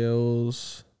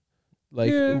sales.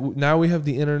 Like now we have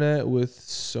the internet with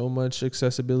so much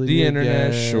accessibility. The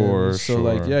internet, sure. So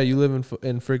like, yeah, you live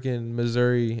in freaking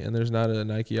Missouri and there's not a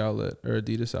Nike outlet or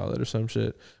Adidas outlet or some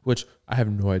shit. Which I have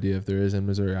no idea if there is in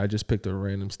Missouri. I just picked a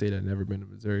random state. I've never been to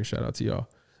Missouri. Shout out to y'all.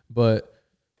 But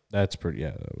that's pretty.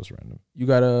 Yeah, that was random. You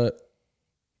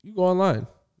go online.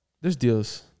 There's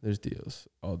deals. There's deals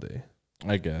all day.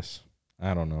 I guess.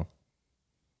 I don't know.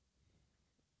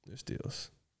 There's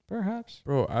deals. Perhaps.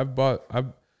 Bro,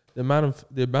 the amount of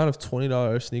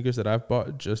 $20 sneakers that I've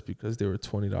bought just because they were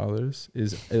 $20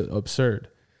 is absurd.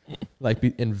 Like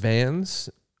in Vans.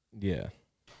 Yeah.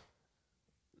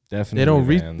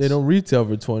 Definitely. They don't retail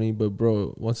for 20, but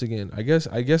bro, once again, I guess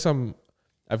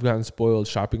I've gotten spoiled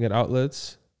shopping at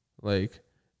outlets. Like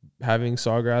having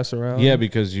Sawgrass around. Yeah,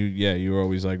 because you were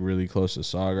always like really close to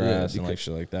Sawgrass and like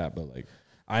shit like that. But like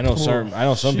I know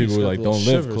some people who like don't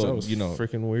live close. You know,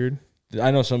 freaking weird.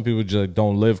 I know some people just like,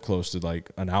 don't live close to like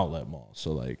an outlet mall.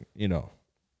 So like, you know,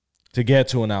 to get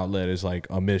to an outlet is like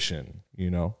a mission.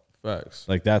 You know, facts.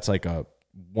 Like that's like a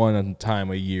one time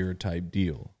a year type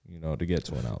deal. You know, to get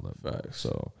to an outlet. Facts.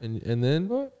 So and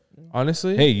then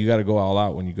honestly, hey, you got to go all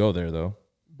out when you go there though,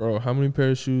 bro. How many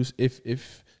pairs of shoes?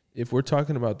 If we're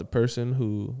talking about the person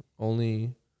who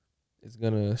only is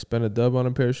gonna spend a dub on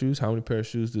a pair of shoes, how many pair of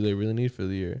shoes do they really need for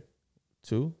the year?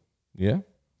 2? Yeah,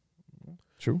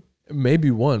 true. Maybe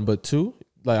 1, but 2.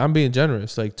 Like I'm being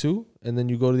generous, like 2, and then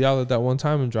you go to the outlet that one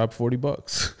time and drop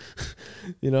 $40.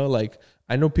 You know, like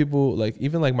I know people like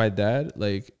even like my dad,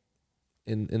 like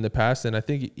in the past, and I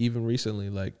think even recently,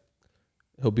 like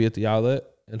he'll be at the outlet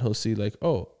and he'll see like,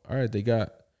 oh, all right, they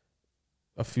got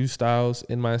a few styles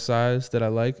in my size that I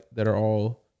like that are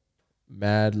all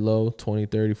mad low, 20,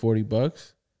 30,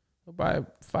 $40. I'll buy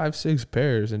 5, 6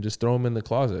 pairs and just throw them in the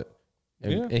closet.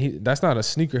 And that's not a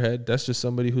sneakerhead. That's just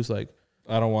somebody who's like,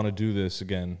 I don't want to do this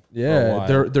again. Yeah,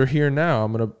 they're here now.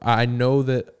 I know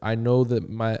that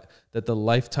the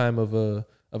lifetime of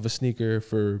a sneaker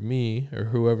for me or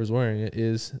whoever's wearing it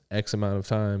is X amount of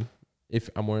time if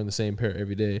I'm wearing the same pair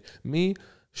every day. Me,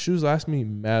 shoes last me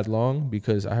mad long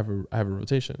because I have a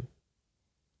rotation.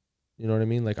 You know what I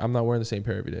mean? Like I'm not wearing the same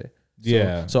pair every day.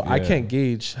 So I can't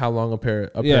gauge how long a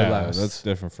pair lasts. That's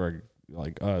different for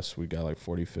like us. We got like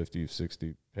 40, 50,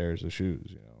 60 pairs of shoes,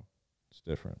 you know. It's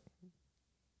different.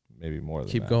 Maybe more than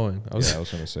keep that. going. I was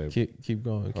gonna say keep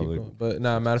going. But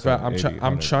matter of fact,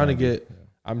 I'm trying to get.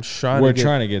 We're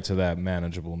trying to get to that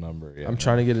manageable number. Yeah, I'm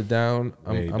trying to get it down.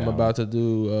 I'm about to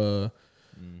do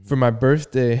for my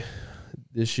birthday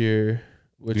this year.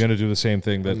 You're gonna do the same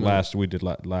thing that we did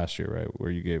last year, right?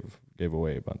 Where you gave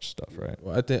away a bunch of stuff, right?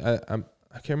 Well, I think I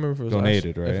can't remember if it was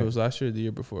donated, right? If it was last year or the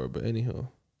year before, but anyhow,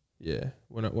 yeah.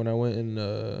 When I went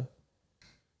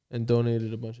and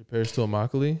donated a bunch of pairs to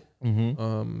Immokalee,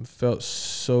 felt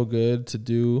so good to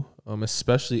do,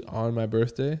 especially on my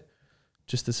birthday.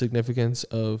 Just the significance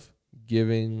of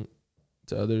giving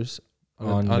to others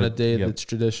on a day that's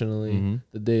traditionally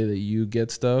the day that you get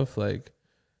stuff. Like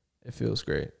it feels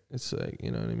great. It's like,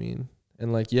 you know what I mean?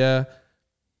 And like, yeah,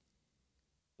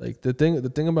 like the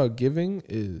thing about giving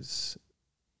is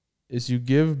you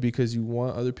give because you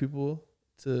want other people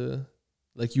to,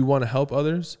 like, you want to help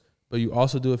others, but you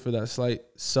also do it for that slight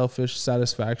selfish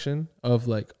satisfaction of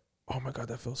like, oh my God,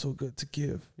 that felt so good to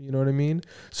give. You know what I mean?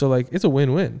 So like, it's a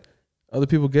win-win. Other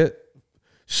people get,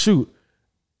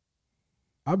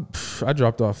 I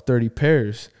dropped off 30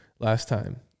 pairs last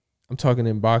time. I'm talking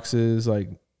in boxes, like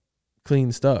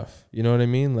clean stuff. You know what I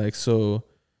mean? Like, so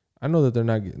I know that they're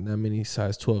not getting that many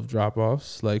size 12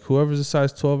 drop-offs. Like whoever's a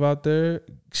size 12 out there,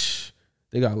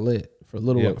 they got lit for a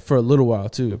little while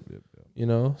too. Yep. You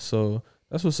know? So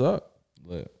that's what's up.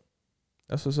 Lit.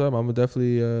 That's what's up. I'm gonna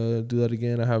definitely do that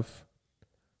again. I have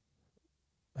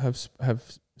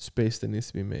space that needs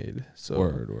to be made. So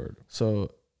word.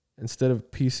 So instead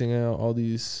of piecing out all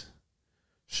these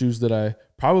shoes that I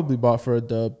probably bought for a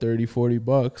dub,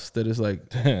 $30-$40, that is like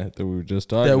that we were just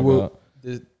talking about.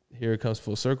 Here it comes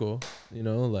full circle. You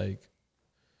know, like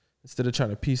instead of trying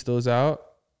to piece those out,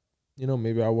 you know,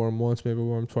 maybe I wore them once, maybe I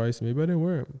wore them twice, maybe I didn't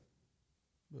wear them,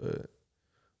 but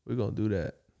we're gonna do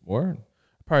that. Word.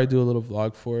 Probably do a little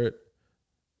vlog for it.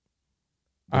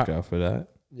 Look out for that.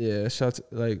 Yeah, shout to,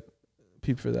 like,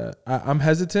 peep for that. I'm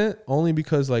hesitant only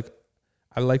because like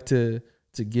I like to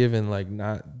give and like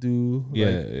not do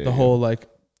the whole like,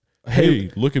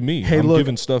 hey, look at me. I'm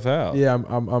giving stuff out. Yeah,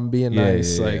 I'm being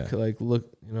nice. Like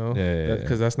look, you know,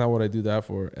 because that's not what I do that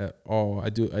for at all. I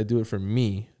do it for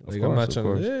me. Like I'm not trying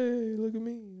to, hey, look at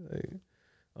me.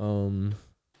 Like,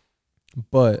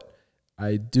 but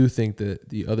I do think that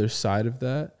the other side of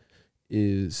that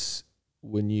is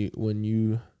when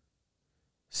you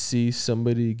see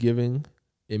somebody giving,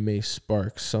 it may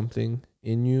spark something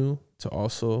in you to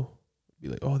also be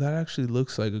like, oh, that actually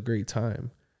looks like a great time.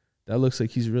 That looks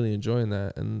like he's really enjoying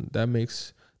that. And that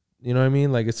makes, you know what I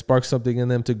mean? Like it sparks something in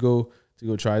them to go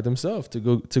try it themselves, to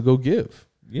go give.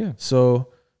 Yeah.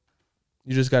 So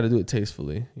you just got to do it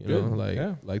tastefully, you know,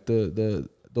 like the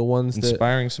ones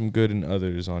inspiring some good in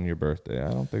others on your birthday. I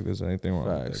don't think there's anything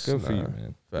wrong with that. Good for you,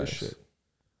 man. Facts. Shit.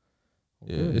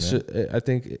 Yeah. Good, I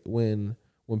think when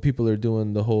people are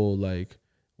doing the whole, like,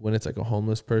 when it's like a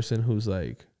homeless person who's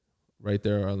like right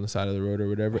there on the side of the road or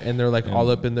whatever, and they're like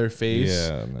all up in their face,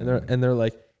 and they're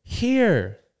like,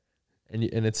 here, and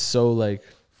it's so like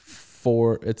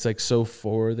for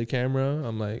the camera.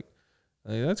 I'm like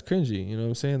that's cringy. You know what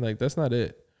I'm saying? Like that's not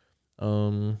it.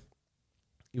 Even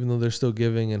though they're still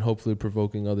giving and hopefully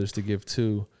provoking others to give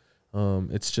too,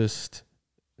 it's just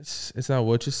it's not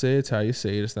what you say, it's how you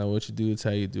say it. It's not what you do, it's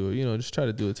how you do it. You know, just try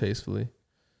to do it tastefully,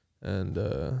 and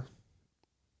I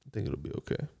think it'll be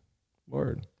okay.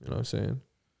 Word. You know what I'm saying?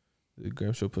 The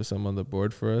Graham Show put something on the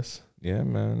board for us. Yeah,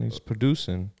 man. He's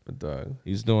producing. Dog.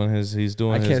 He's doing his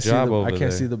job over there. I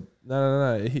can't see the.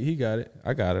 No. He got it.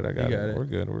 I got it. We're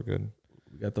good.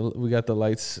 We got the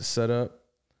lights set up.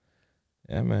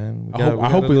 Yeah, man. I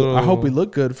hope we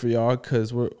look good for y'all,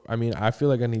 because I feel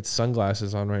like I need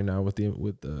sunglasses on right now with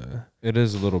the. It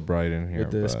is a little bright in here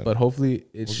with this, but hopefully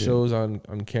it shows on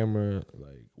camera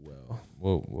like well.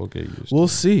 We'll get used. We'll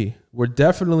see. We're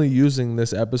definitely using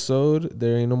this episode.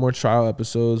 There ain't no more trial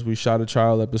episodes. We shot a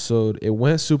trial episode. It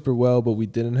went super well, but we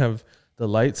didn't have the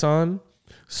lights on.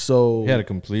 So we had a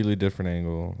completely different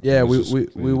angle. Yeah,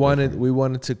 we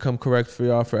wanted to come correct for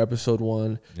y'all for episode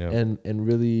 1, and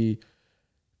really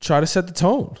try to set the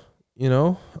tone. You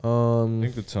know, I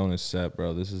think the tone is set,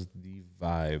 bro. This is the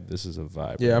vibe. This is a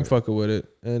vibe. Yeah, right? I'm fucking with it,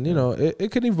 and you know, it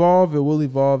can evolve. It will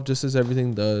evolve just as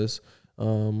everything does.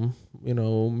 You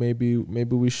know, maybe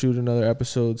we shoot another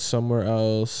episode somewhere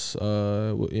else.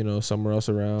 You know, somewhere else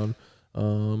around.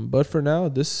 But for now,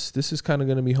 this is kind of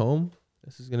gonna be home.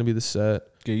 This is gonna be the set.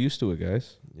 Get used to it,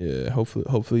 guys. Yeah,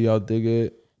 hopefully y'all dig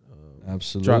it.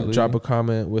 Absolutely. Drop a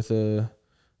comment with a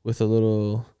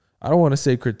little. I don't want to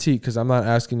say critique, because I'm not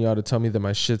asking y'all to tell me that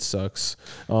my shit sucks.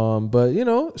 But you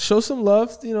know, show some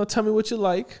love. You know, tell me what you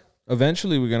like.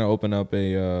 Eventually, we're gonna open up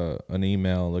an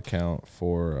email account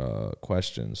for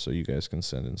questions, so you guys can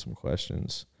send in some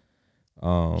questions.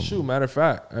 Matter of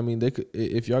fact, I mean, they could,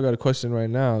 if y'all got a question right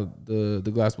now, the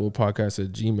Glass Bowl Podcast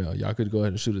at Gmail, y'all could go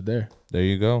ahead and shoot it there. There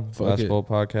you go. Glass Bowl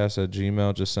Podcast at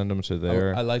Gmail. Just send them to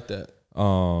there. I like that.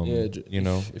 You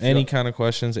know, any kind of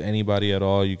questions, anybody at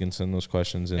all, you can send those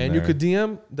questions in and there. You could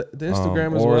DM the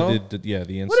Instagram as well. Or the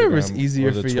Instagram. Whatever's easier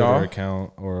or the for Twitter y'all.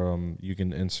 account, or you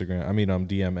can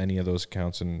DM any of those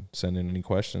accounts and send in any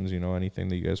questions, you know, anything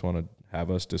that you guys want to have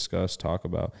us discuss, talk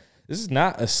about. This is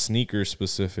not a sneaker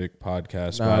specific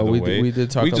podcast, by the way. We did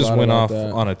talk. We just went off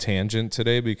that. on a tangent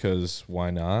today, because why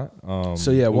not?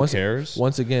 Who cares?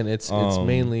 Once again, it's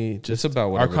mainly just it's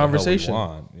about our conversation. We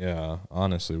want. Yeah,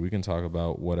 honestly, we can talk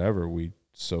about whatever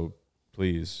so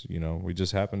please, you know, we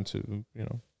just happen to, you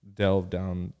know, delve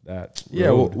down that road.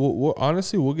 Yeah, we'll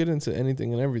honestly, we'll get into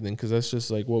anything and everything, because that's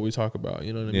just like what we talk about.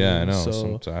 You know what I mean? Yeah, I know. So,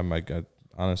 sometimes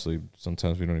honestly,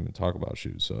 sometimes we don't even talk about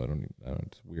shoes, so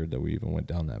it's weird that we even went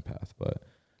down that path. But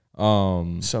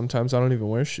sometimes I don't even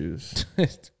wear shoes,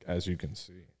 as you can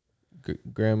see.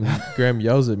 Graham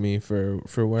yells at me for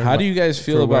wearing. How do you guys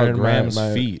feel about Graham's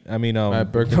feet? I mean,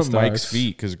 Mike's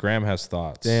feet, because Graham has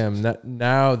thoughts. Damn,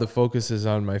 now the focus is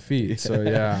on my feet. So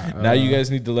yeah. Now you guys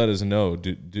need to let us know.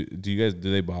 Do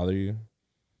they bother you?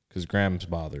 Because Graham's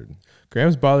bothered.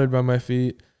 Graham's bothered by my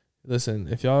feet. Listen,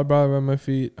 if y'all are bothered by my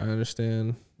feet, I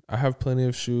understand. I have plenty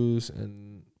of shoes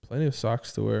and plenty of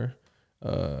socks to wear.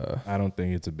 I don't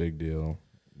think it's a big deal,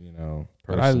 you know.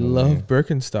 But I love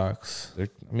Birkenstocks. I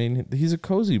mean, he's a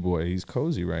cozy boy. He's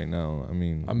cozy right now. I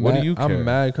mean, do you care? I'm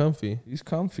mad comfy. He's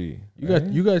comfy.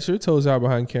 You got your toes out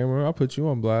behind camera. I'll put you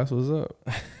on blast. What's up?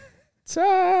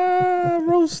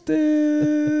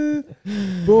 Roasted.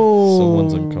 Boom.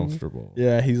 Someone's uncomfortable.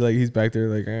 Yeah, he's back there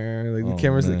like the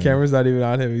camera's not even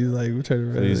on him. He's like, we're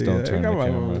trying to. Please don't turn the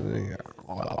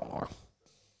camera.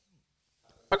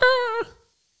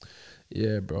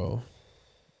 Yeah, bro.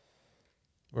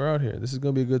 We're out here. This is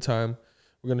gonna be a good time.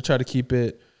 We're gonna try to keep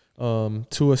it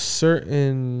to a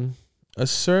certain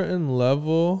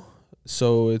level,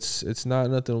 so it's not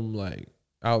nothing like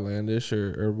outlandish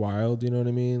or wild. You know what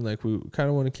I mean? Like, we kind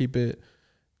of want to keep it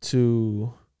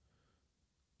to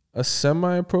a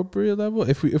semi-appropriate level.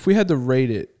 If we had to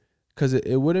rate it, because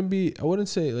it wouldn't be. I wouldn't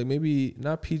say like maybe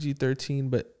not PG-13,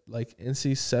 but like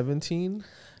NC-17.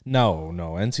 No,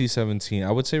 NC-17.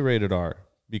 I would say rated R.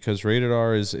 Because rated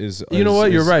R is you know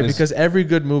what? You're right, because every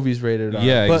good movie is rated R.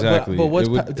 Yeah, exactly. But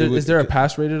is there a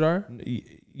past rated R?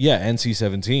 Yeah,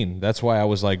 NC-17. That's why I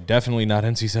was like, definitely not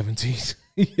NC-17.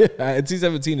 Yeah,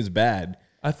 NC-17 is bad.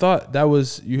 I thought that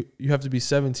was you have to be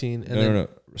 17. And No.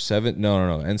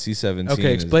 NC-17.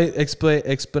 Okay,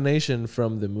 explanation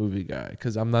from the movie guy,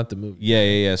 because I'm not the movie.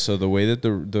 Yeah. So the way that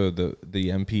the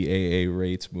MPAA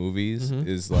rates movies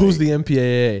is like, who's the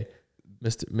MPAA?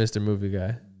 Mr. Movie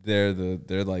Guy. They're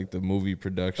like the Movie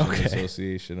Production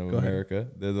Association of America.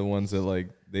 They're the ones that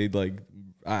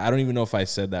I don't even know if I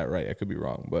said that right. I could be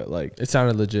wrong, but like it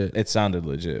sounded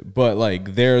legit. But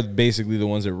like they're basically the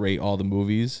ones that rate all the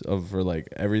movies for like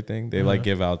everything. They like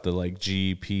give out the like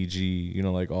G, PG, you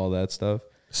know, like all that stuff.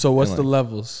 So what's the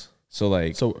levels? So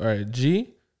all right,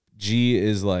 G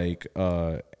is like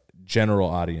general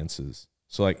audiences.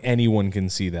 So like anyone can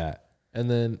see that. And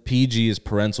then PG is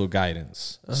parental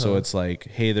guidance. So it's like,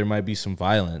 hey, there might be some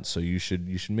violence, so you should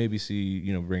maybe see,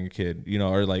 bring a kid,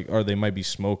 or they might be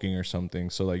smoking or something.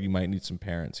 So like you might need some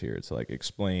parents here to like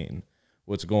explain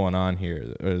what's going on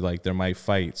here, or like there might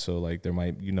fight. So like there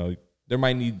might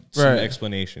need some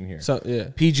explanation here. So yeah,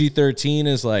 PG-13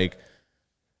 is like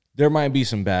there might be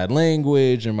some bad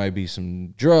language, there might be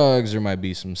some drugs, there might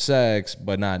be some sex,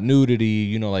 but not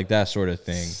nudity, like that sort of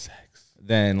thing.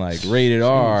 Then like rated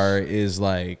R is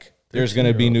like there's going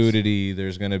to be nudity,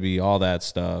 there's going to be all that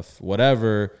stuff,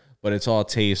 whatever, but it's all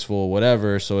tasteful,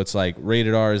 whatever. So it's like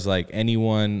rated R is like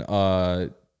anyone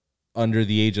under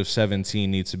the age of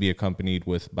 17 needs to be accompanied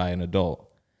by an adult.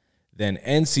 Then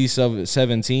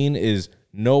NC-17 is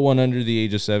no one under the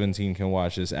age of 17 can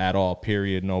watch this at all,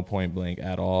 period, no point blank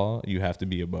at all. You have to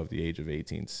be above the age of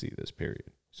 18 to see this,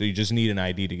 period. So you just need an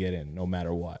ID to get in, no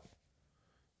matter what.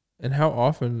 And how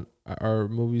often are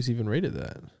movies even rated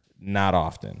that? Not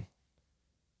often.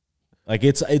 Like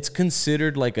it's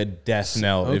considered like a death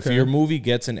knell. Okay. If your movie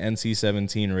gets an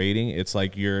NC-17 rating, it's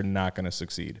like you're not going to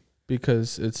succeed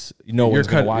because it's no one's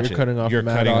going to watch it. You're cutting off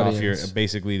your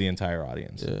basically the entire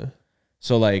audience. Yeah.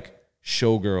 So like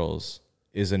Showgirls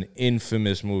is an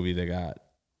infamous movie that got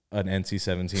an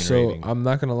NC-17 rating. So I'm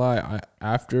not going to lie.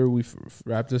 After we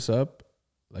wrap this up,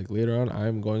 like later on,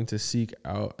 I'm going to seek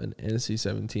out an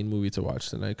NC-17 movie to watch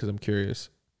tonight because I'm curious.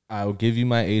 I'll give you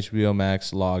my HBO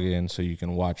Max login so you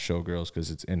can watch Showgirls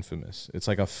because it's infamous. It's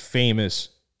like a famous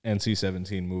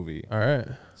NC-17 movie. All right.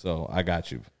 So I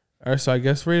got you. All right. So I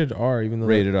guess rated R, even though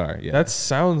rated R. Yeah. That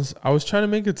sounds. I was trying to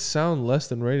make it sound less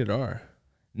than rated R.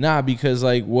 Nah, because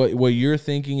like what you're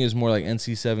thinking is more like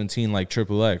NC-17, like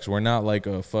XXX. We're not like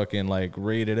a fucking like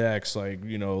rated X, like like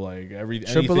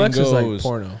XXX is like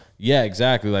porno. Yeah,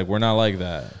 exactly. Like we're not like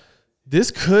that.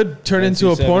 This could turn into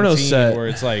a porno set where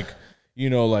it's like,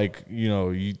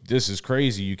 this is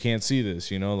crazy. You can't see this.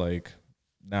 Like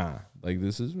nah, like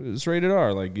it's rated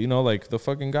R. Like like the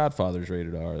fucking Godfather's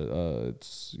rated R.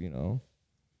 It's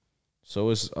So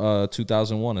is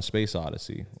 2001: A Space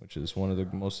Odyssey, which is one of the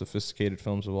most sophisticated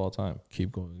films of all time.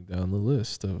 Keep going down the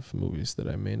list of movies that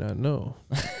I may not know.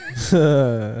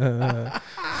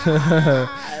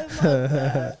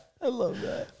 I love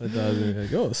that. My daughter's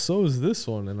like, "Oh, so is this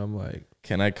one," and I'm like,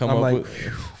 "Can I come up like,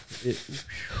 with?"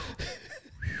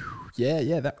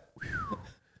 Yeah,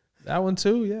 that one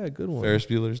too. Yeah, good one. Ferris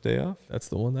Bueller's Day Off. That's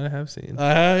the one that I have seen.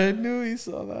 I knew he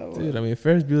saw that one, dude. I mean,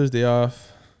 Ferris Bueller's Day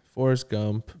Off. Forrest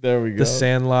Gump. There we go. The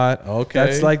Sandlot. Okay.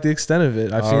 That's like the extent of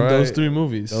it. I've seen those 3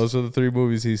 movies. Those are the 3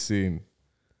 movies he's seen.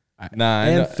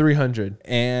 And 300.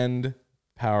 And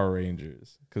Power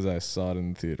Rangers, because I saw it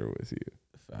in the theater with you.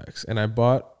 Facts. And I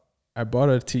bought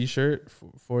a T-shirt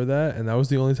for that, and that was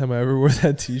the only time I ever wore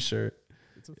that T-shirt.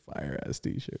 It's a fire-ass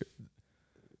T-shirt.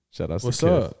 Shout out to What's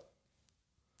up?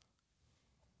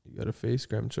 You got a face,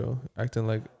 Gramcho. Acting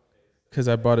like... Because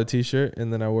I bought a T-shirt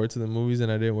and then I wore it to the movies and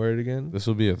I didn't wear it again. This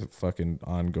will be a fucking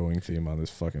ongoing theme on this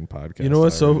fucking podcast. You know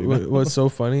what's so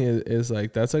funny is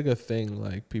like that's like a thing.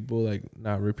 Like people like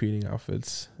not repeating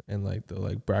outfits and like they'll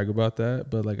like brag about that.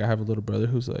 But like I have a little brother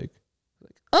who's like,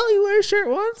 oh, you wear a shirt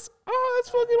once? Oh, that's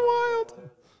fucking wild.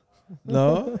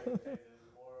 No.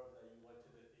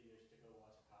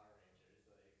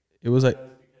 It was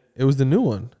the new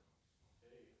one.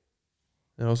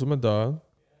 And I was with my dog.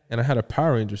 And I had a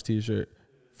Power Rangers T-shirt.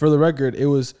 For the record, it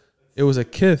was a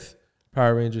Kith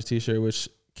Power Rangers T-shirt, which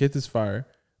Kith is fire.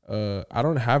 I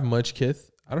don't have much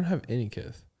Kith. I don't have any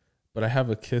Kith, but I have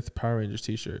a Kith Power Rangers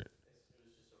T-shirt.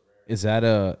 Is that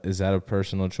a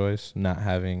personal choice? Not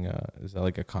having is that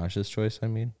like a conscious choice? I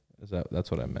mean, that's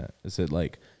what I meant. Is it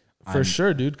like for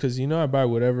sure, dude? Because I buy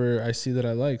whatever I see that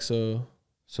I like. So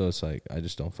it's like I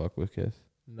just don't fuck with Kith.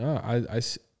 No,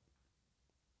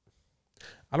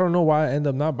 I don't know why I end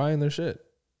up not buying their shit.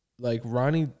 Like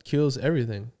Ronnie kills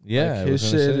everything. Yeah, like, his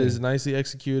shit is nicely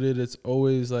executed. It's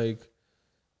always like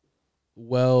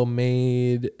well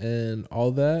made and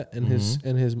all that. And his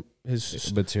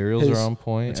materials are on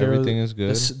point. Everything is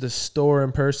good. The store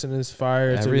in person is fire.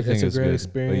 It's a great experience.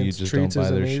 But you just Treats don't buy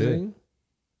their amazing. shit.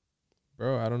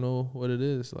 Bro, I don't know what it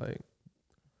is. Like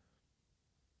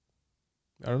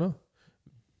I don't know.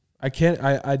 I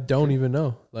don't even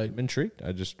know. Like, I'm intrigued.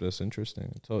 That's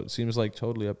interesting. It seems like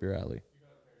totally up your alley.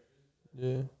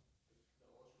 Yeah.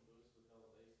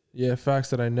 Yeah,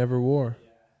 facts that I never wore.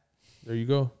 There you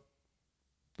go.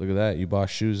 Look at that. You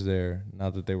bought shoes there.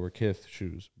 Not that they were Kith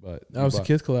shoes, but that was a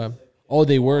Kith collab. Oh,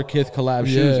 they were Kith collab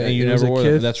shoes, and you never wore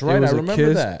them. That's right. I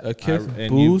remember that. A Kith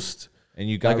Boost. And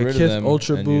you got like rid a Kith of them.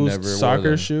 Ultra Boost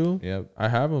soccer shoe. Yep. I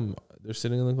have them. They're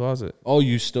sitting in the closet. Oh,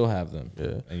 you still have them?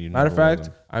 Yeah. And you Matter of never wear fact,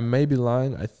 them. I may be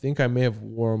lying. I think I may have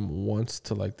worn them once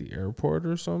to like the airport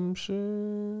or some shit.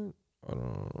 I don't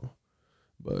know,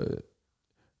 but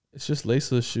it's just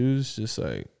laceless shoes. Just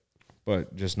like,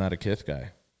 But just not a Kith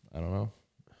guy. I don't know.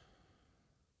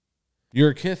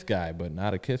 You're a Kith guy, but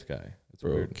not a Kith guy. It's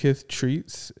bro, weird. Kith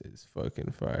Treats is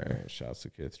fucking fire. Yeah, shouts to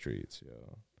Kith Treats,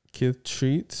 yo. Kith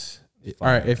Treats. Fire. All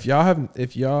right, if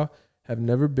y'all have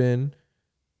never been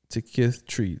to Kith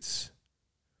Treats,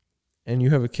 and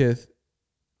you have a Kith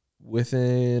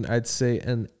within, I'd say,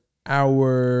 an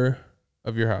hour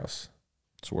of your house,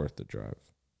 It's worth the drive.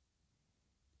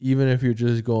 even if you're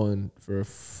just going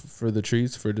for the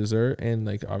treats for dessert, and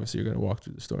like obviously you're gonna walk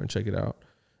through the store and check it out,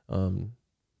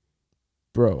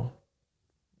 bro.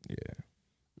 Yeah.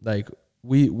 Like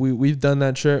we've done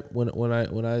that trip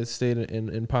when I stayed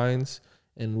in Pines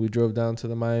and we drove down to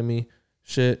the Miami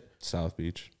shit, South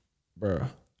Beach, bro.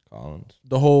 Collins.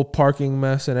 The whole parking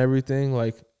mess and everything,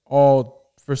 like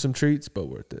all for some treats, but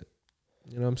worth it.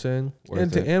 You know what I'm saying?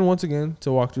 Worth it. And once again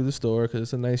to walk through the store because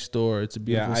it's a nice store. It's a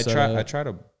beautiful. Yeah, I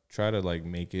try to like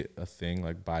make it a thing,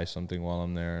 like buy something while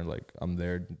I'm there. Like I'm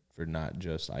there for not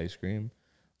just ice cream,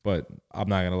 but I'm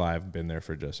not gonna lie, I've been there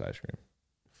for just ice cream.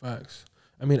 Facts.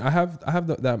 I mean, I have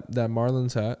that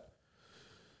Marlins hat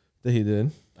that he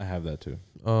did. I have that too.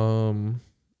 And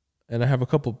I have a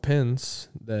couple pins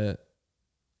that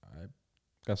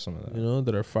Got some of that. you know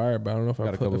that are fire, but I don't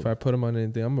know if I put them on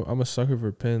anything. I'm a sucker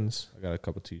for pins. I got a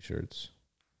couple T-shirts.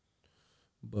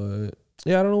 But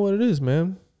yeah, I don't know what it is,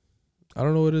 man. I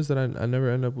don't know what it is that I never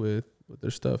end up with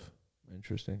their stuff.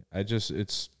 Interesting. It just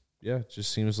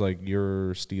seems like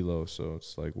you're Stilo, so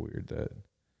it's like weird that.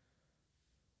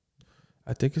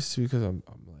 I think it's because I'm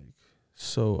like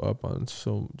so up on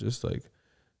just like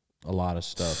A lot of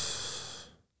stuff.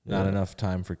 Not yeah. enough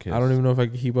time for kids. I don't even know if I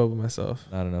can keep up with myself.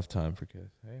 Not enough time for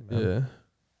kids. Hey, man. Yeah,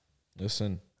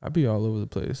 Listen. I'd be all over the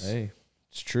place. Hey,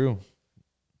 it's true.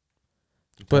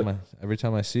 But every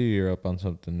time I see you, you're up on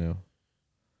something new.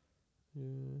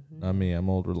 mm-hmm. Not me. I'm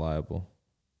old, reliable.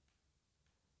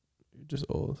 You're just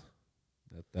old.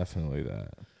 Definitely that.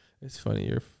 It's funny.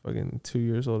 You're fucking 2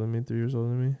 years older than me, 3 years older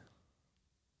than me.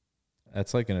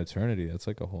 That's like an eternity. That's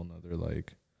like a whole nother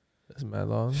like. That's mad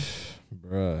long.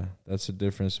 Bruh, that's the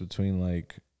difference between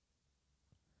like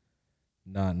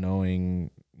not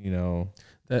knowing, you know.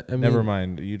 Never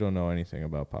mind, you don't know anything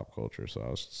about pop culture. So I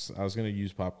was gonna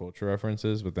use pop culture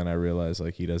references, but then I realized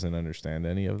like he doesn't understand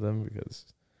any of them because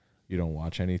you don't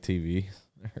watch any TV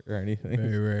or anything.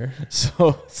 Very rare.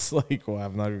 So it's like, well,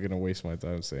 I'm not even gonna waste my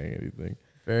time saying anything.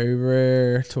 Very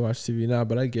rare to watch TV now,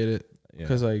 but I get it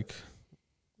because like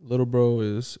little bro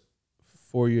is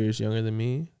 4 years younger than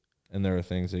me. And there are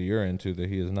things that you're into that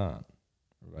he is not,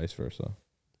 or vice versa.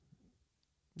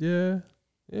 Yeah,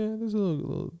 there's a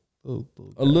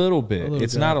little bit.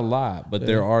 It's gap. not a lot, but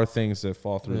there are things that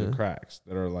fall through the cracks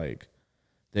that are like,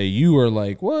 that you are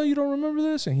like, well, you don't remember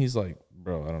this? And he's like,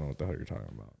 bro, I don't know what the hell you're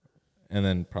talking about. And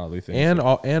then probably things.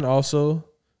 And also,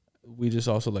 we just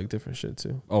also like different shit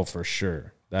too. Oh, for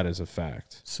sure. That is a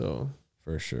fact. So.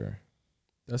 For sure.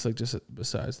 That's like just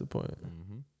besides the point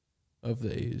of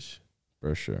the age.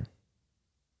 For sure.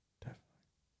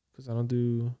 Because I don't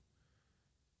do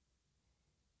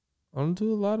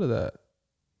a lot of that.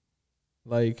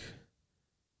 Like,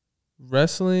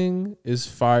 wrestling is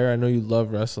fire. I know you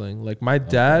love wrestling. Like, my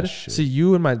dad, see,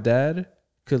 you and my dad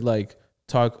could, like,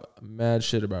 talk mad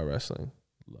shit about wrestling.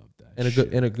 Love that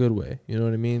in a good way. You know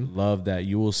what I mean? Love that.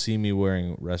 You will see me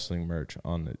wearing wrestling merch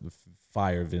on the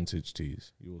fire vintage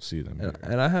tees. You will see them here.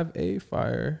 And I have a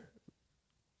fire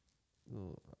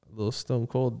little Stone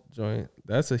Cold joint.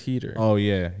 That's a heater. Oh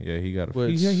yeah, he got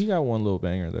he got one little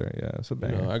banger there. Yeah, it's a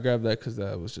banger. You know, I grabbed that because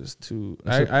that was just too.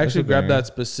 I actually grabbed that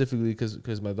specifically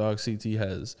because my dog CT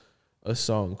has a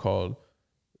song called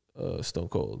Stone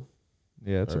Cold.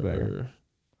 Yeah, it's a banger.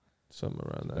 Something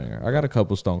around that. Banger. I got a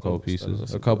couple Stone Cold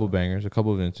pieces, a couple bangers, a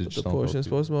couple vintage Stone Cold pieces.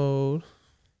 Post mode.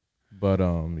 But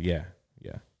yeah.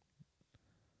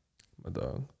 My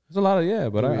dog. There's a lot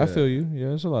of but I feel you. Yeah,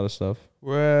 there's a lot of stuff.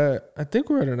 I think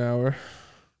we're at an hour.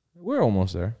 We're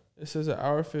almost there. It says an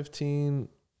hour 15.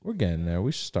 We're getting there.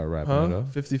 We should start wrapping it up.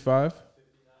 55?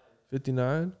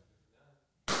 59?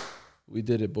 We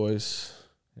did it, boys.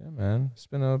 Yeah, man. It's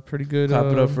been a pretty good. Clap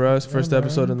it up for us. Yeah, First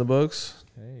episode in the books.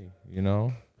 Hey, you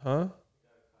know. Huh?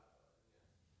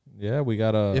 Yeah, we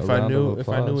got a. If I knew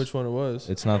which one it was.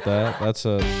 It's not that. That's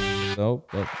a. Nope.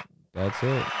 That's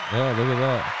it. Yeah, look at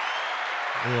that.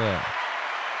 Yeah.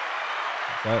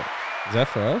 Is that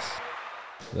for us?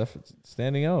 Is that for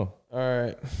Standing O? All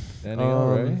right. Standing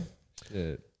O, right?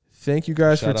 Shit. Thank you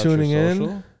guys for tuning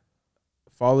in.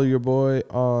 Follow your boy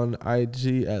on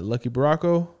IG at Lucky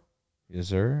Baracco. Yes,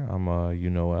 sir. I'm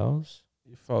Els.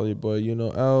 You follow your boy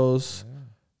Els. Yeah.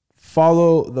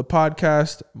 Follow the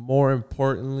podcast. More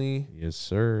importantly, yes,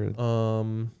 sir.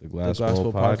 The Glass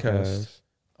Bowl podcast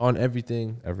on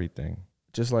everything.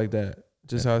 Just like that.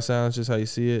 Just how it sounds. Just how you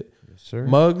see it. Yes, sir.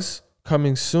 Mugs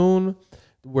coming soon.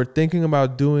 We're thinking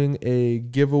about doing a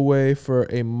giveaway for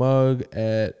a mug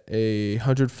at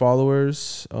 100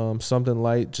 followers, something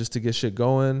light just to get shit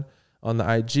going on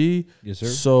the IG. Yes, sir.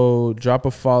 So drop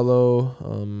a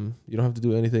follow. You don't have to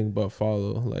do anything but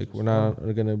follow. Like, we're not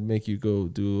going to make you go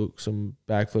do some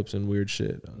backflips and weird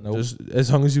shit. Nope. Just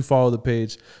as long as you follow the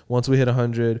page. Once we hit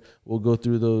 100, we'll go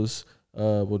through those.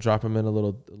 We'll drop them in a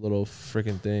little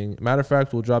freaking thing. Matter of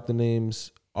fact, we'll drop the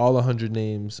names, all 100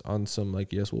 names on some,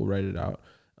 like, yes, we'll write it out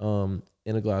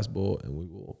in a glass bowl, and we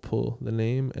will pull the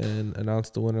name and announce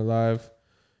the winner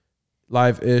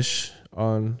live-ish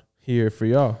on here for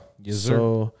y'all. Yes, sir.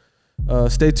 So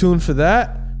stay tuned for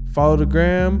that. Follow the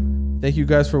gram. Thank you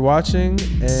guys for watching,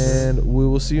 and we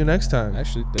will see you next time.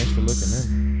 Actually, thanks for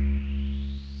looking in.